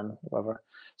Steely Dan, whatever.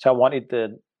 So I wanted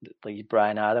the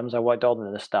Bryan Adams, I wanted all the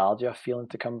nostalgia feeling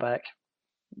to come back.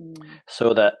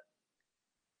 So that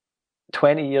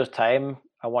 20 years time,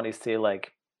 I want to say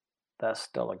like, that's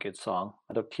still a good song.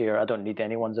 I don't care. I don't need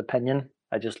anyone's opinion.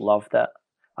 I just love that.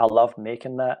 I love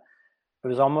making that. It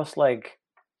was almost like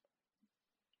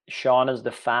Sean as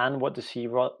the fan. What does he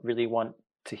really want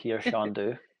to hear Sean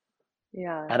do?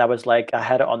 Yeah. And I was like, I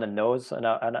had it on the nose, and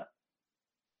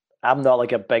I'm not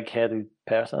like a big-headed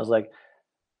person. I was like,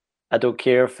 I don't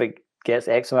care if it gets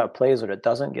X amount of plays or it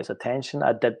doesn't, gets attention.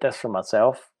 I did this for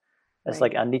myself. It's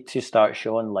like, I need to start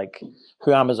showing like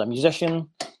who I am as a musician,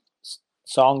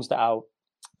 songs that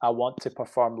I want to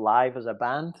perform live as a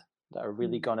band that are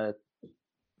really gonna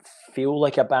feel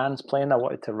like a band's playing. I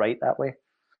wanted to write that way.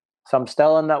 So I'm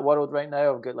still in that world right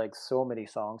now. I've got like so many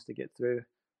songs to get through.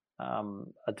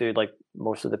 I do like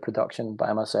most of the production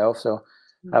by myself, so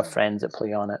I have friends that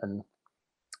play on it, and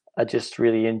I just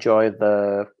really enjoy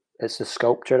it's the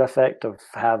sculpture effect of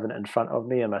having it in front of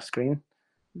me on my screen.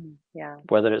 Yeah.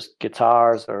 Whether it's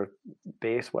guitars or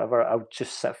bass, whatever, I'll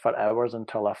just sit for hours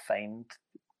until I find.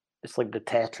 It's like the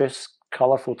Tetris,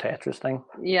 colorful Tetris thing.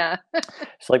 Yeah.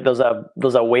 It's like there's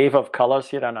a wave of colors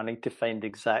here, and I need to find the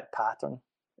exact pattern.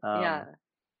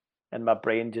 And my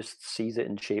brain just sees it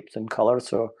in shapes and colors.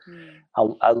 So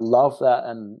I love that,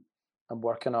 and I'm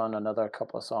working on another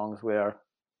couple of songs where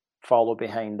follow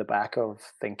behind the back of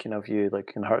Thinking of You,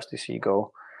 like in Hurts to See You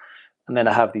Go. And then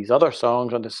I have these other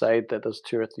songs on the side that there's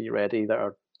 2 or 3 ready that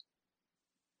are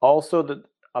also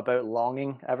about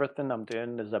longing. Everything I'm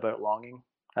doing is about longing.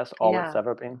 That's all it's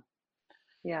ever been.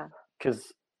 Yeah.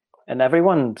 Because, and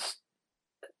everyone's,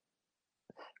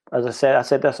 as I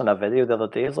said this in a video the other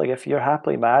day, it's like, if you're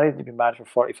happily married, you've been married for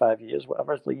 45 years,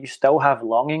 whatever, it's like you still have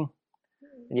longing.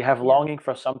 And you have longing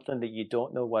for something that you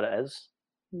don't know what it is,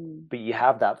 but you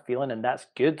have that feeling, and that's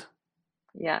good.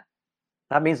 Yeah.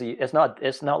 That means that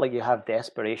it's not like you have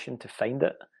desperation to find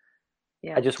it.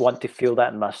 Yeah. I just want to feel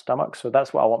that in my stomach. So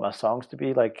that's what I want my songs to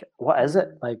be like. What is it?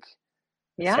 Like,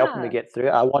 it's helping me get through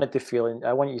it. I want you to feel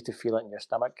it in your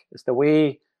stomach. It's the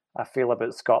way I feel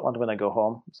about Scotland when I go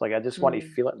home. It's like, I just want to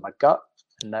feel it in my gut.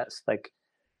 And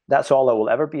that's all I will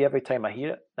ever be every time I hear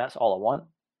it. That's all I want.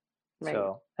 Right.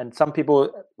 So, and some people,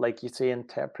 like you say,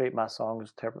 interpret my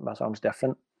songs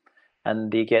different,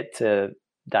 and they get to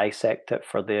dissect it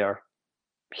for their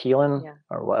healing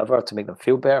or whatever, to make them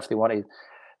feel better. If they want to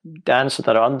dance with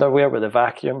their underwear with a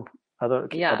vacuum, I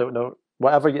don't know.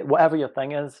 Whatever your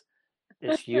thing is,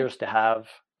 it's yours to have.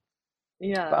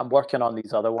 Yeah. But I'm working on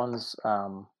these other ones.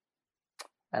 And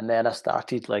then I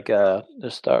started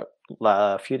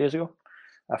a few days ago.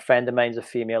 A friend of mine's a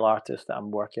female artist that I'm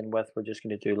working with. We're just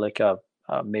going to do like a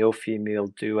male female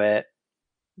duet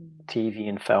TV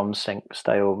and film sync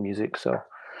style music. So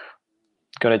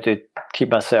going to keep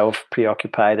myself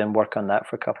preoccupied and work on that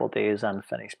for a couple of days and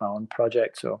finish my own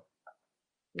project. So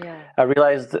Yeah. I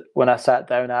realized that when I sat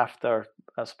down after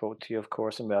I spoke to you, of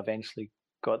course, and we eventually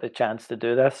got the chance to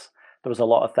do this, there was a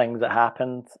lot of things that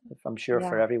happened. I'm sure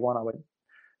for everyone, I went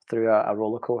through a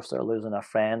roller coaster, losing a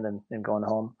friend and going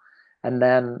home. And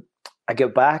then I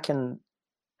get back and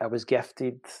I was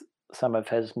gifted some of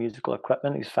his musical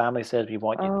equipment. His family said, we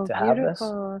want you to have this.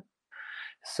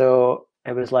 So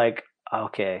it was like,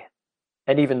 okay.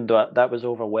 And even though that was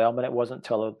overwhelming, it wasn't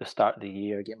until the start of the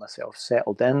year I get myself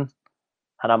settled in.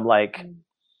 And I'm like,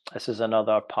 this is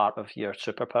another part of your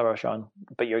superpower, Sean,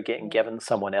 but you're getting given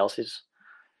someone else's.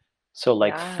 So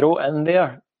like throw it in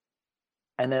there.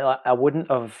 And then I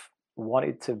wouldn't have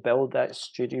wanted to build that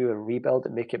studio or rebuild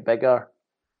it, make it bigger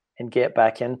and get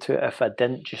back into it if I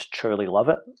didn't just truly love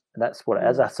it. And that's what it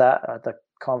is. I sat at the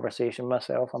conversation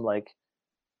myself. I'm like,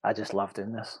 I just love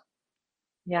doing this.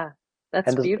 Yeah,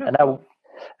 that's beautiful.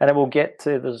 And I will get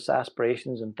to those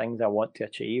aspirations and things I want to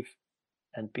achieve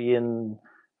and be in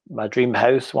my dream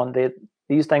house one day.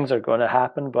 These things are going to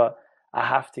happen, but I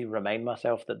have to remind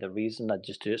myself that the reason I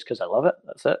just do it is because I love it.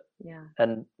 That's it. Yeah.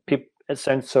 And people, it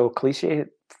sounds so cliche.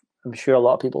 I'm sure a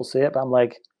lot of people say it, but I'm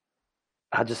like,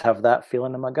 I just have that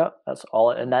feeling in my gut. That's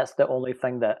all. And that's the only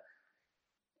thing that,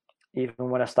 even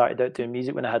when I started out doing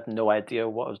music, when I had no idea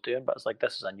what I was doing, but it's like,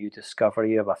 this is a new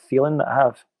discovery of a feeling that I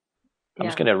have. I'm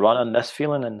just going to run on this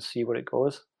feeling and see where it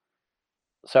goes.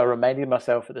 So I reminded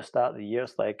myself at the start of the year,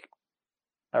 it's like,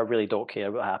 I really don't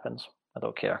care what happens. I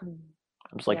don't care.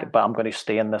 I was like, but I'm going to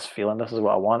stay in this feeling. This is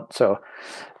what I want. So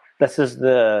this is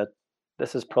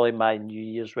probably my New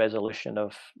Year's resolution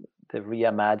of the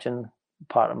reimagine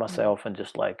part of myself and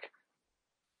just like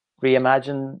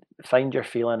reimagine, find your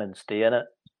feeling and stay in it.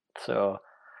 So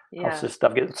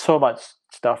I've got so much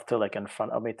stuff to like in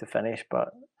front of me to finish,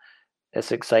 but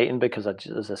it's exciting because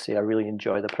as I say, I really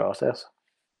enjoy the process.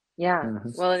 Yeah.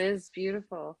 Well, it is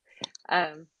beautiful.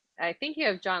 I think you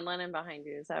have John Lennon behind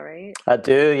you. Is that right? I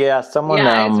do. Yeah. Someone.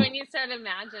 Yeah. When you said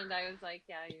imagined, I was like,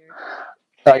 yeah,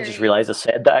 you're. I just realized I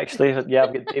said that actually. Yeah,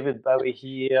 I've got David Bowie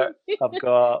here. I've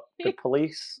got the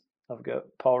Police. I've got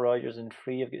Paul Rogers and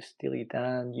Free. I've got Steely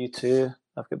Dan, U2.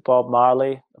 I've got Bob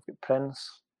Marley. I've got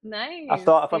Prince. Nice. I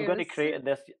thought if I'm going to create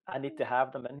this, I need to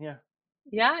have them in here.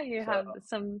 Yeah, you have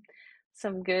some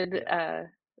good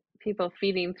people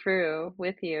feeding through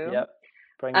with you. Yep.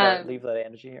 Leave that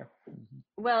energy here.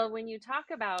 Well, when you talk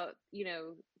about,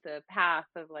 the path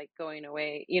of like going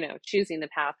away, choosing the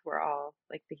path, we're all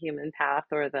like the human path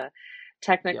or the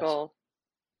technical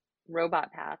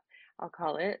robot path, I'll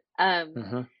call it.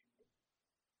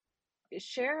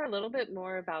 Share a little bit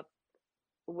more about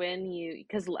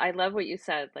because I love what you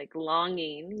said, like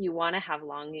longing, you want to have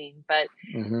longing, but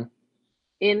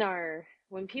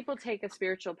when people take a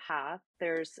spiritual path,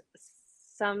 there's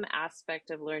some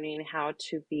aspect of learning how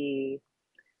to be,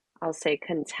 I'll say,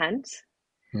 content,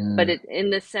 but in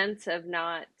the sense of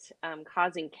not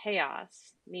causing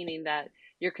chaos, meaning that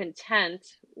you're content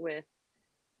with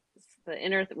the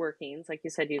inner workings, like you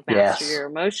said, you've mastered your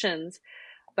emotions,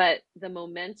 but the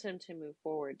momentum to move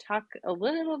forward. Talk a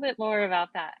little bit more about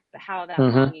that, how that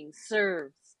longing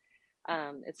serves.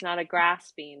 It's not a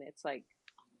grasping, it's like,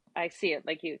 I see it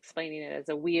like you explaining it as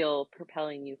a wheel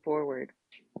propelling you forward.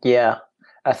 Yeah,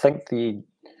 I think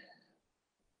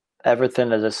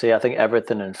everything, as I say, I think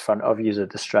everything in front of you is a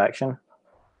distraction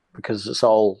because it's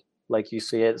all, like you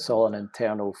say, it's all an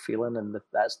internal feeling, and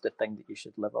that's the thing that you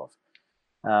should live off.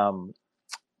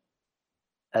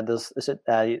 And is it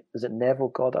Neville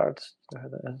Goddard?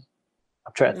 I'm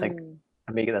trying to think.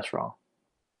 I'm making this wrong.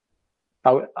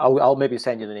 I'll maybe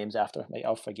send you the names after.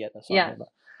 I'll forget this. Yeah.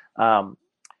 But,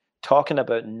 talking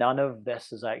about none of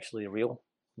this is actually real.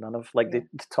 None of they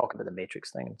talk about the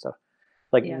Matrix thing and stuff.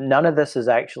 None of this is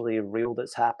actually real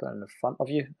that's happening in front of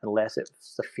you, unless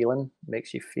it's the feeling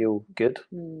makes you feel good.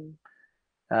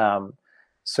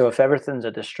 So if everything's a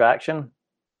distraction,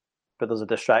 but there's a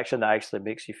distraction that actually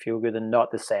makes you feel good, and not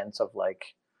the sense of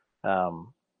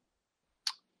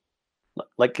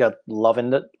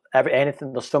loving it.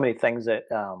 Anything. There's so many things that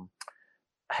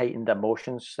heightened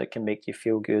emotions that can make you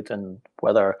feel good, and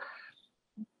whether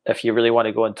if you really want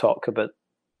to go and talk about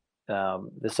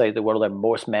the side of the world where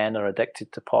most men are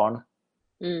addicted to porn.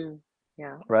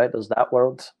 Right, there's that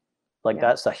world.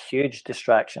 That's a huge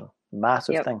distraction,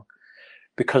 massive thing,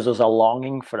 because there's a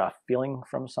longing for a feeling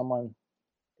from someone.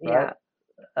 Right?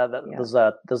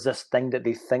 There's this thing that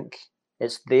they think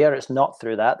it's there. It's not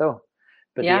through that though,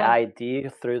 but the idea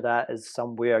through that is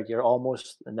somewhere you're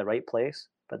almost in the right place,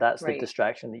 but that's the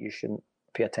distraction that you shouldn't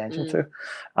pay attention to.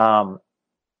 So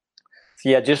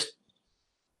yeah, just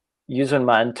using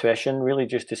my intuition really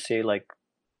just to say like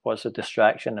what's a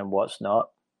distraction and what's not.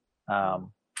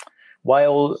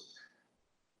 While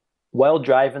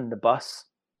driving the bus,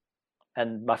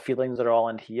 and my feelings are all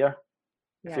in here.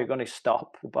 If you're going to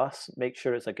stop the bus, make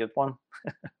sure it's a good one.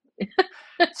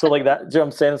 So like that, do you know what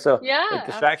I'm saying? So like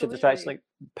distraction, like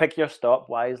pick your stop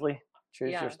wisely,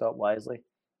 choose your stop wisely.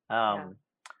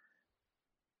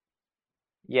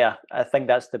 Yeah, I think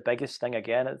that's the biggest thing.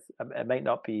 Again, it might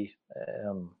not be,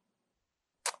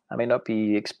 I may not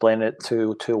be explaining it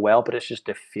too well, but it's just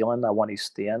the feeling I want to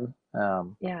stay in.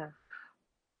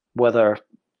 Whether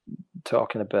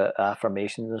talking about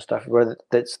affirmations and stuff, whether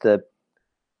it's the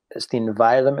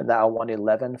environment that I want to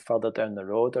live in further down the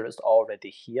road, or it's already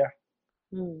here.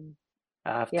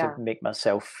 I have to make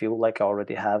myself feel like I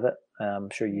already have it. I'm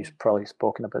sure you've probably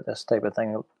spoken about this type of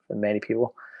thing with many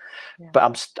people.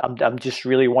 But I'm just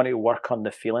really wanting to work on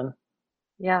the feeling.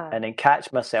 And then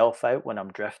catch myself out when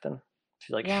I'm drifting.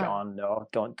 She's like, Sean, no,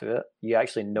 don't do it. You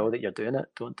actually know that you're doing it.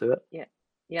 Don't do it.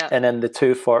 And then the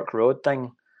Two Fork Road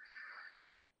thing,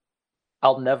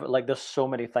 I'll never, like, there's so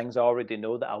many things I already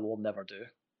know that I will never do.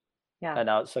 And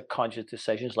now it's a conscious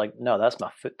decision. It's like, no, that's my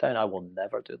foot down. I will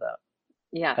never do that.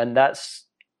 And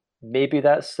maybe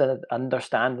that's an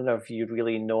understanding of you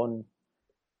really knowing.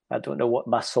 I don't know what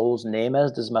my soul's name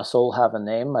is. Does my soul have a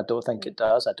name? I don't think it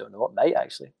does. I don't know. It might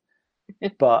actually.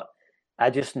 But I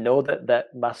just know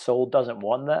that my soul doesn't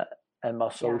want that, and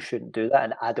my soul shouldn't do that,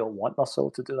 and I don't want my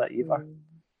soul to do that either.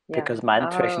 Because my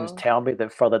intuitions tell me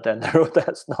that further down the road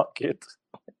that's not good.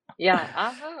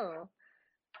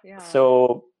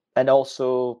 So, and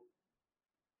also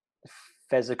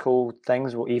physical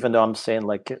things, well, even though I'm saying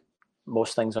like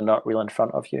most things are not real in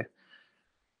front of you,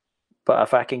 but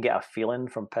if I can get a feeling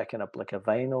from picking up like a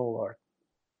vinyl or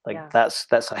like that's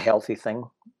a healthy thing.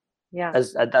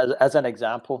 As an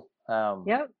example.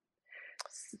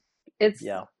 It's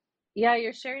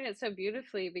you're sharing it so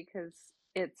beautifully because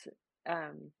it's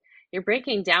you're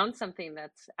breaking down something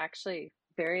that's actually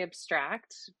very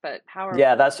abstract but powerful.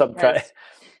 That's what I'm trying.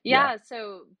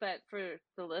 So but for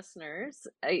the listeners,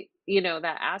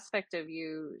 that aspect of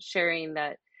you sharing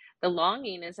that the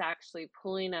longing is actually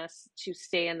pulling us to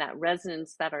stay in that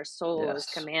resonance that our soul is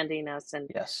commanding us and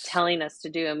telling us to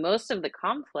do. And most of the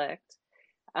conflict,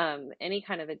 any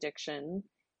kind of addiction,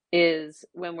 is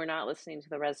when we're not listening to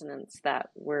the resonance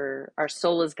that our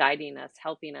soul is guiding us,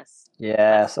 helping us.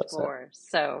 That's for. It.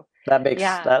 So that makes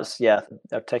that's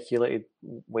articulated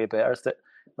way better. Is that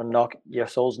your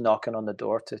soul's knocking on the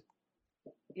door to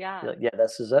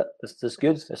this is it. This is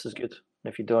good. This is good.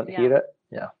 And if you don't hear it,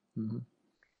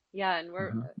 and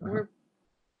we're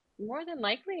more than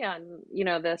likely on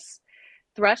this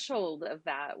threshold of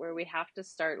that where we have to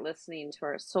start listening to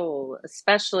our soul,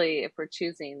 especially if we're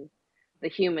choosing the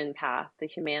human path, the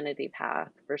humanity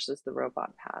path versus the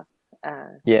robot path.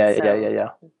 No,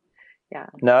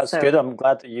 it's good. I'm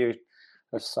glad that you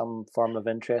have some form of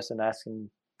interest in asking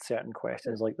certain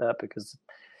questions like that, because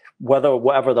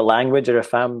whatever the language, or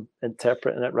if I'm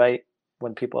interpreting it right,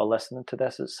 when people are listening to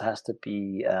this, it has to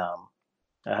be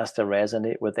it has to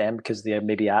resonate with them because they're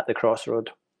maybe at the crossroad.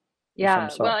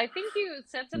 Well, I think you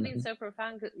said something so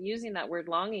profound using that word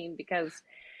longing, because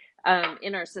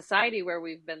in our society where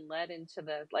we've been led into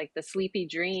the sleepy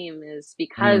dream is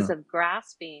because of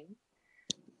grasping,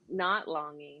 not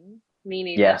longing,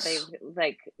 meaning that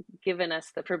they've given us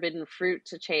the forbidden fruit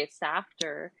to chase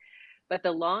after, but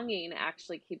the longing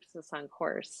actually keeps us on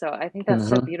course. So I think that's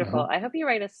so beautiful. I hope you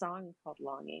write a song called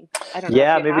Longing. I don't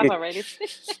know if you have already.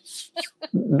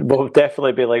 We'll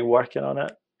definitely be working on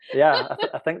it.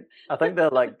 I think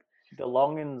the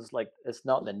longing's it's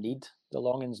not the need. The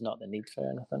longing's not the need for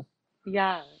anything.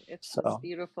 It's this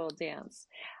beautiful dance.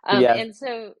 And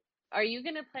so are you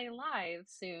going to play live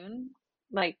soon?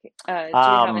 Do you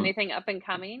have anything up and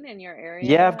coming in your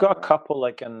area? I've got a couple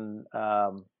I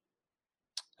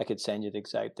could send you the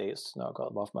exact dates. Not got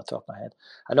them off my top of my head.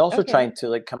 And also trying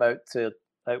to come out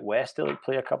west to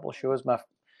play a couple of shows. My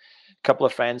couple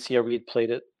of friends here, we had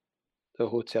played at the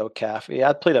Hotel Cafe.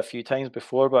 I'd played a few times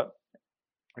before, but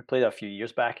we played a few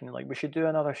years back, and we should do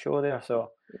another show there.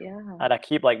 So and I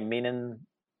keep meaning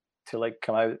to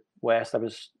come out west. I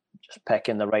was just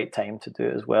picking the right time to do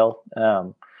it as well.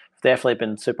 Definitely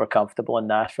been super comfortable in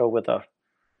Nashville with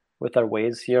our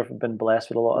ways here. We've been blessed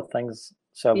with a lot of things.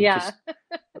 So just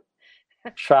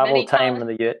travel time in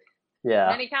the U.S.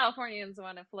 Many Californians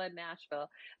want to flood Nashville.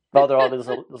 Well, there's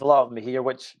a lot of them here,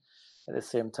 which at the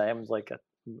same time is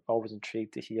I'm always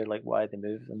intrigued to hear why they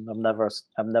move, and I'm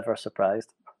never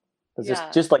surprised. It's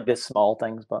just this small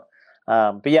things, but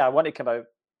I want to come out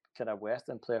kind of west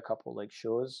and play a couple like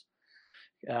shows.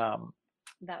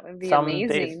 That would be Some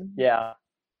amazing. days,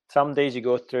 some days you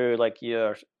go through like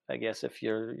I guess if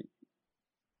you're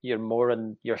more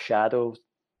in your shadow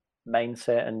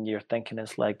mindset and you're thinking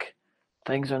it's like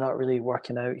things are not really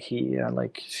working out here,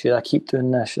 like should I keep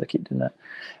doing this, should I keep doing that?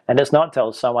 And it's not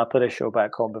until I put a show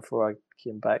back home before I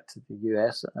came back to the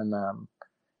US, and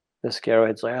this girl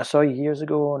was like, I saw you years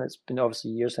ago, and it's been obviously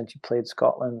years since you played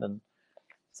Scotland, and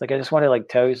it's like I just want to like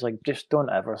tell you, like, just don't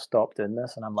ever stop doing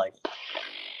this. And I'm like,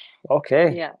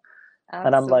 okay. Yeah, absolutely.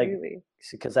 And I'm like,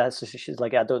 because she's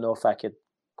like, I don't know if I could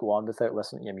go on without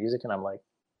listening to your music. And I'm like,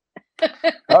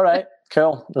 all right,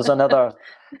 cool. There's another,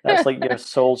 that's like your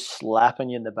soul slapping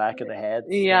you in the back of the head.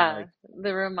 Yeah, like,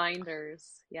 the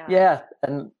reminders. Yeah. Yeah,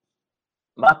 and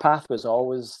my path was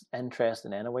always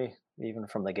interesting anyway, even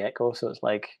from the get-go. So it's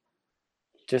like,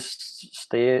 just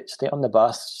stay on the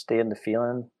bus, stay in the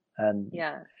feeling, and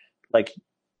like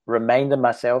reminding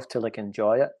myself to like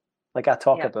enjoy it. Like I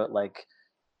talk about like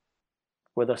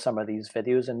whether some of these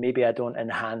videos, and maybe I don't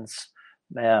enhance,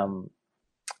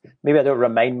 maybe I don't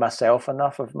remind myself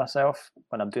enough of myself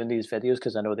when I'm doing these videos,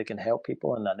 because I know they can help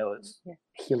people and I know it's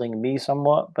healing me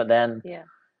somewhat. But then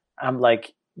I'm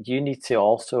like, you need to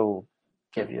also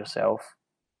give yourself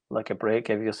like a break,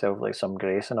 give yourself like some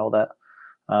grace and all that.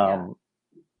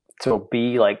 To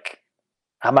be like,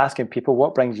 I'm asking people,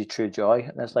 what brings you true joy?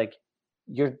 And it's like,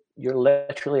 you're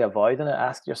literally avoiding it.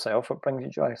 Ask yourself what brings you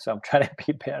joy. So I'm trying to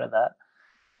be better at that.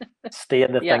 Stay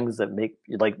in the things that make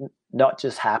you like not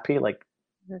just happy, like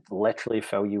literally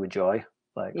fill you with joy.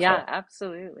 Like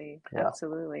absolutely.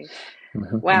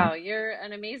 Wow, you're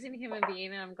an amazing human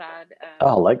being, and I'm glad.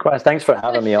 Likewise. Thanks for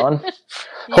having me on.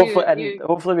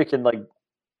 Hopefully we can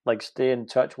like stay in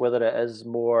touch, whether it is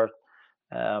more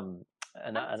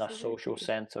in a social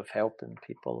sense of helping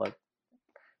people, like,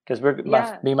 because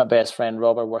me and my best friend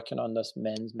Rob are working on this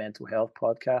men's mental health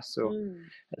podcast, so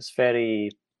it's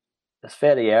very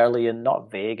early and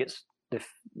not vague. It's the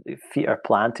feet are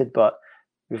planted, but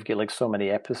we've got like so many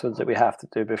episodes that we have to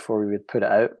do before we would put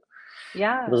it out.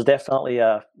 There's definitely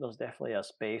a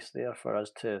space there for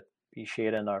us to be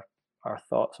sharing our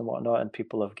thoughts and whatnot, and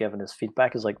people have given us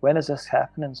feedback. Is like, when is this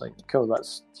happening? It's like, cool,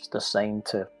 that's just a sign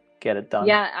to get it done.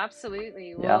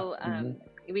 Absolutely. Well,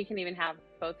 we can even have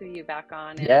both of you back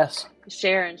on and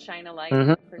share and shine a light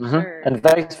for sure, and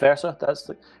vice versa. That's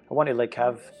I want to like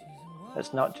have,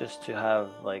 it's not just to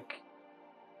have like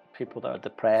people that are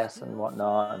depressed and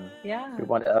whatnot, and we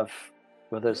want to have,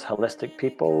 whether it's holistic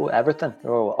people, everything,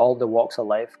 all the walks of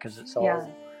life, because it's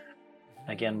all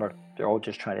again, they're all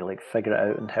just trying to like figure it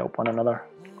out and help one another.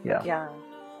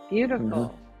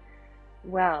 Beautiful.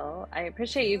 Well, I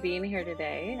appreciate you being here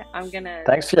today.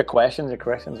 Thanks for your questions. Your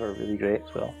questions were really great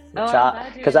as well.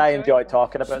 Chat, because I enjoy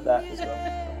talking about that as well.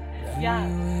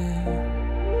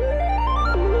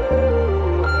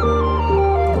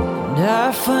 And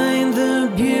I find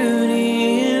the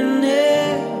beauty in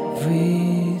everything,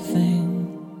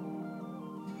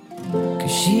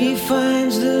 'cause she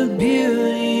finds the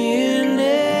beauty in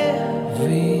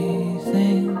everything.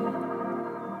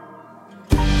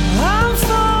 I'm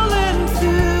falling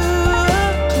through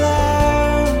a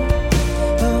cloud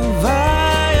of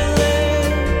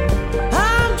violet.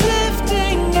 I'm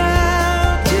drifting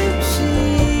out to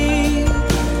sea,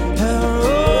 her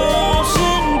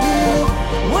ocean blue.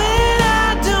 When I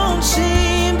don't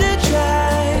seem to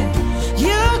try,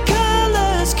 your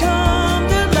colors come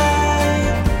to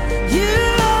life. You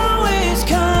always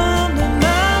come to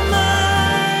my mind,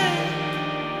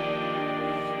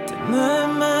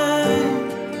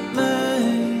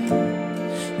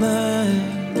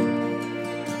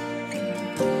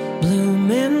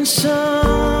 blooming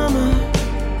summer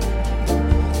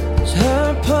is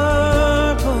her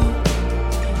purple,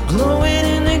 glowing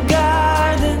in the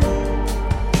garden,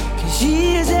 'cause she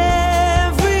is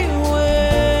everywhere.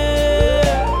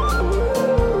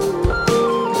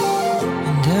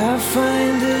 And I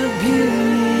find the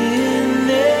beauty in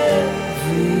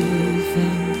everything.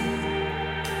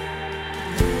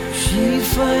 She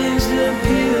finds the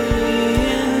beauty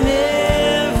in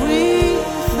everything.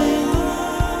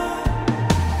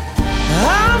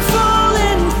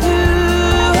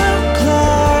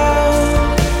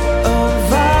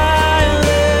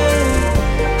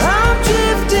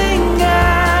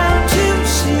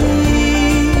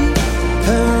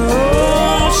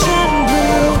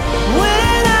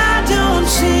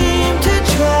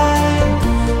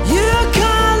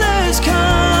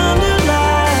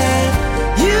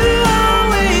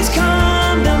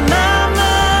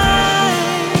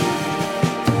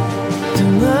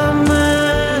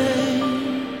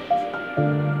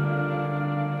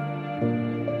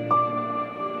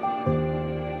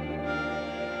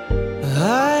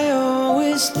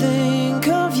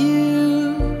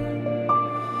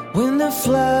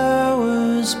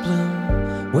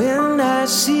 when I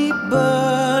see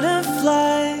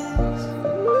butterflies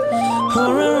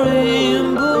or a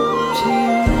rainbow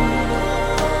too.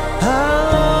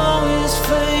 I'll always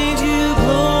find you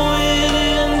glowing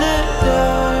in the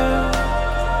dark.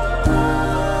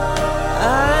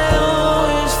 I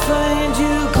always find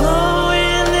you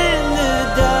glowing in the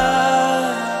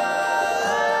dark.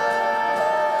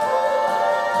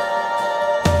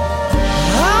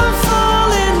 I'm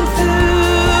falling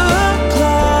through a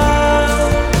cloud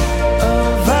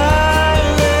of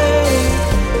violet.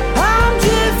 I'm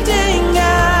drifting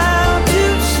out to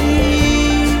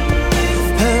sea,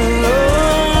 an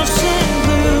ocean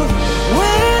blue.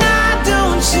 When I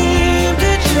don't seem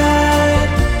to try,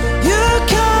 your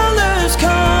colors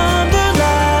come to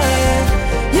life.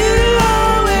 You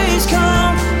always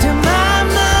come to my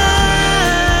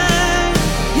mind.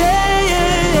 Yeah,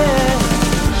 yeah, yeah.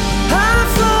 I'm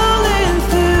falling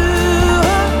through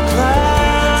a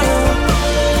cloud,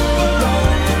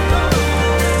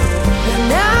 and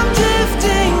I'm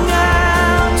drifting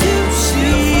out to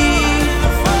sea.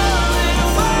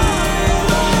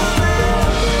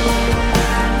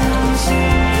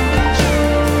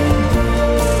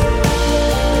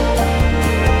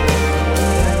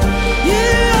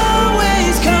 You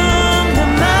always come to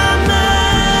my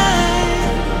mind.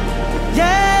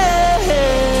 Yeah.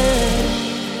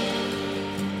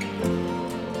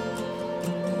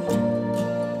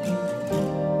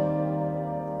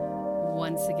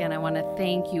 Once again, I want to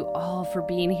thank you all for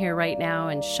being here right now,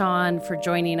 and Sean for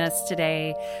joining us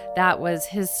today. That was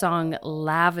his song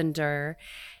Lavender.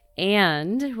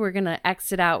 And we're going to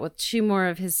exit out with two more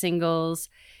of his singles.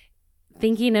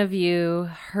 Thinking of You,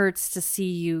 Hurts to See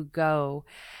You Go.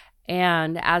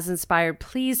 And as inspired,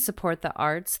 please support the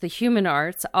arts, the human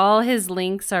arts. All his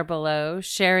links are below.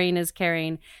 Sharing is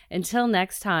caring. Until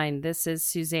next time, this is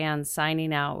Suzanne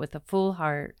signing out with a full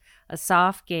heart, a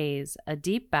soft gaze, a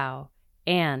deep bow,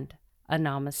 and a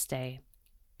namaste.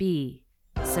 Be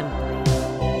simply.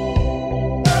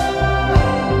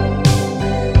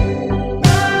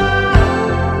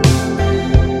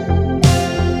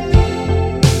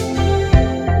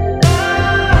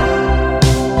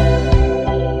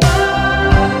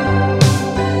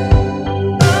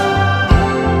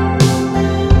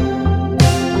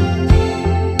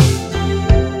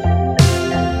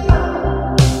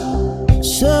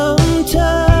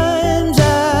 Sometimes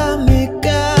I make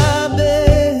a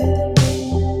bed,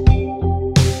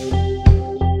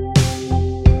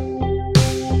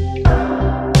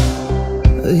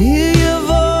 I hear your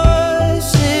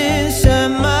voice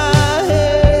inside my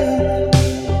head.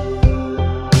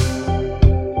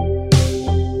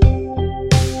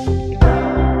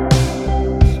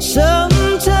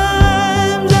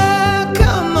 Sometimes I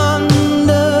come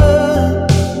undone,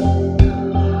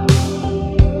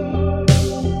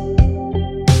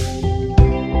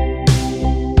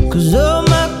 'cause all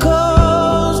my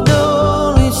calls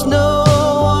don't reach no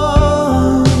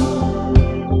one.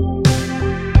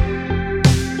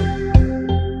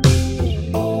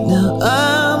 Now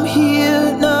I'm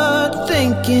here not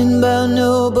thinking about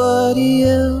nobody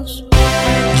else.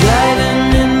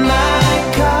 Driving in my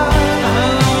car, I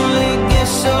only get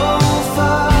so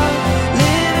far.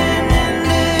 Living in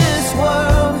this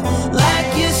world like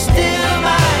you're still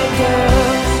my girl.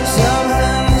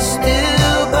 Somehow you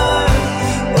still burn.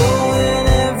 Oh, in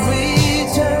every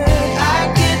turn I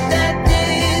get that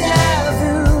deja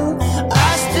vu.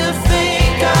 I still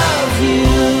think of you.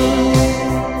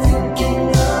 Thinking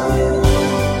of you.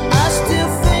 I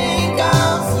still think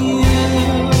of you.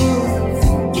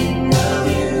 Thinking of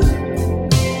you.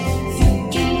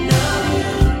 Thinking of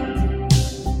you.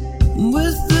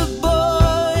 With the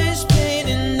boys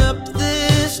painting up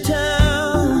this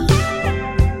town.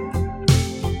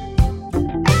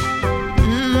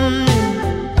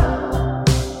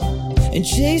 And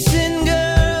chasing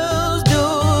girls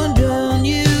don't drown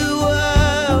you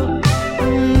out.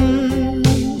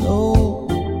 No.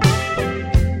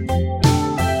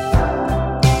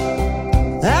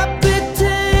 I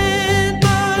pretend,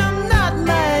 but I'm not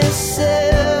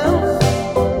myself.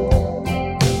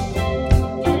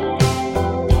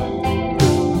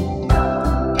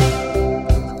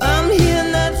 I'm here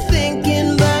not thinking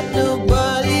about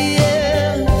nobody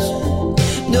else.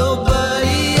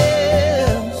 Nobody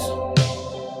else.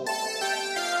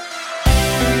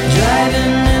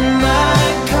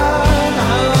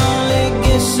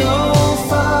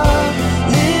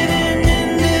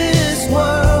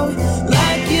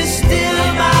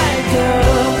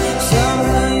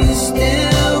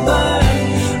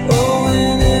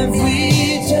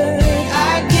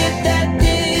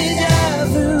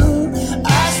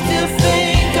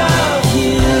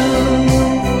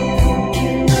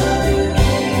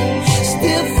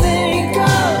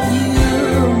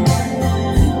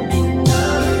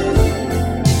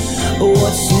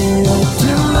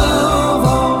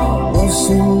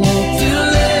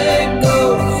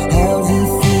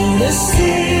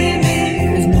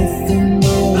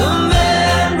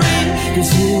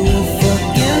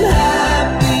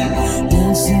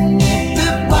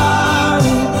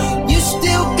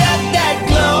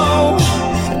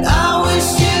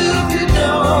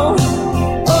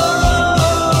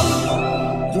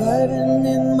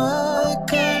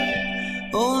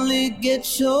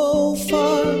 so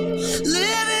far,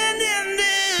 living in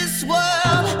this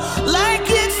world like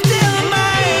it's still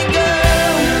my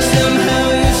girl. Somehow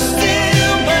you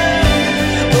still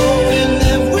burn. Oh, in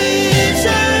every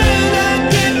turn I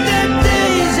get that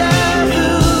deja vu.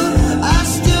 I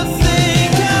still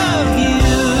think of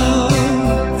you.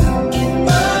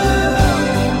 Oh,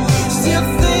 still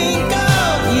think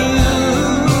of you.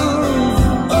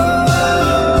 Oh,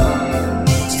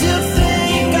 still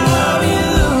think of you.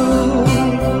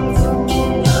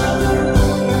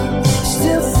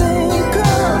 Still think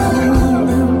of you.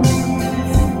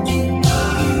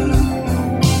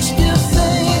 Still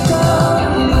think of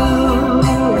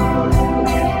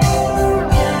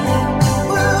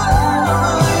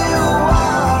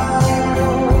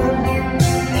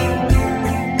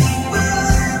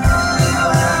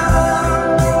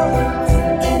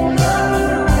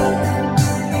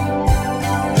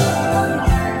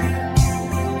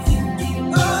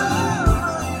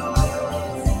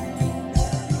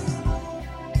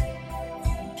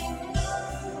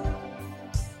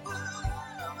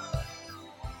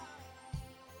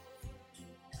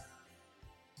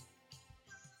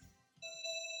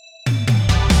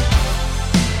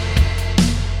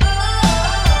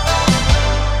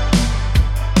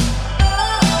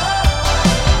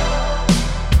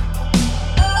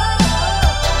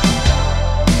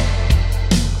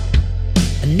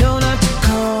I know not to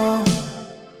call,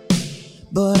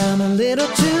 but I'm a little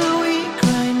too weak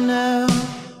right now.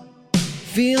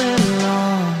 Feeling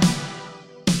alone.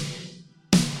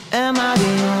 Am I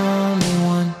the only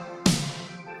one?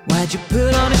 Why'd you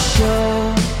put on a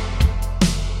show?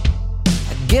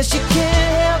 I guess you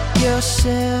can't help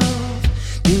yourself.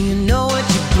 Do you know what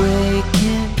you're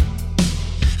breaking?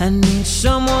 I need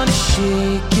someone to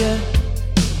shake you.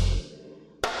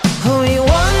 Oh, you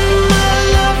want my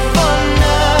love for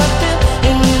nothing,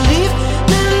 and you leave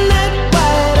the night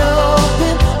wide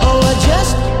open. Oh, I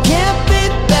just can't be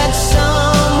that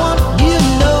someone. You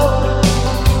know.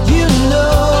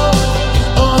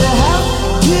 Oh, how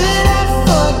did I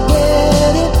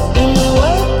forget it? And the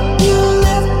way you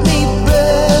left me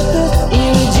breathless. We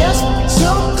were just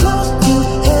so close to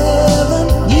heaven.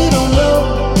 You don't know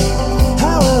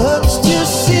how it hurts to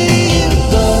see you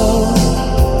go.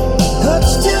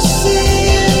 Hurts to see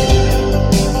you.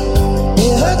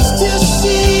 It hurts to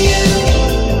see you.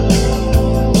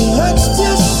 It hurts to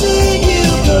see you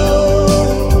go.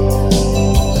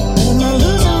 Am I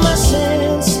losing my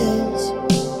senses?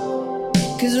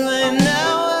 'Cause right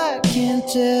now I can't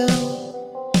tell.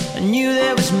 I knew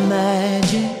there was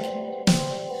magic,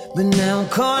 but now I'm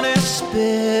caught in a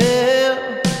spell.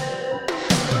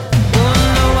 Oh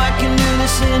no, I can't do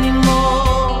this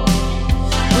anymore.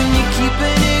 When you're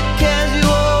keeping it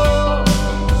casual,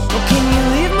 or can you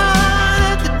leave my heart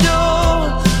at the door?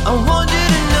 I want you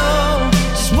to know,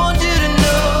 just want you to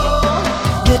know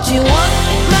that you want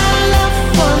my love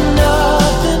for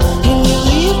nothing, and you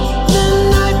leave the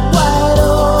night wide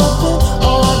open.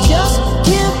 Oh, I just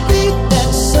can't be that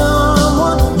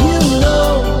someone.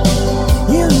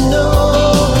 You know.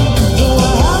 Oh,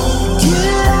 how did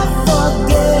I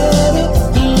forget it?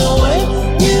 And the way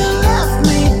you left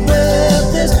me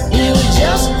breathless. We were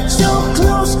just so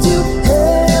close to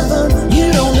heaven. You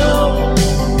don't know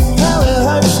how it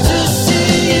hurts to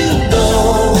see you go.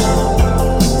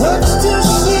 Hurts to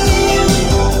see you.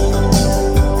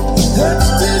 Hurts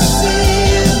to see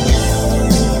you.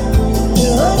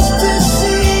 It hurts to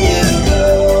see you go.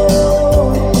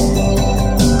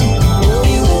 Oh,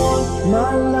 you want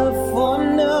my love for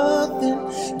nothing.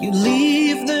 You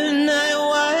leave the night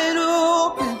wide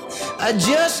open. I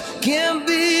just can't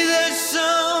be that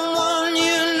someone.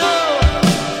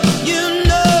 You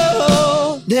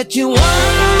know that you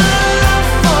want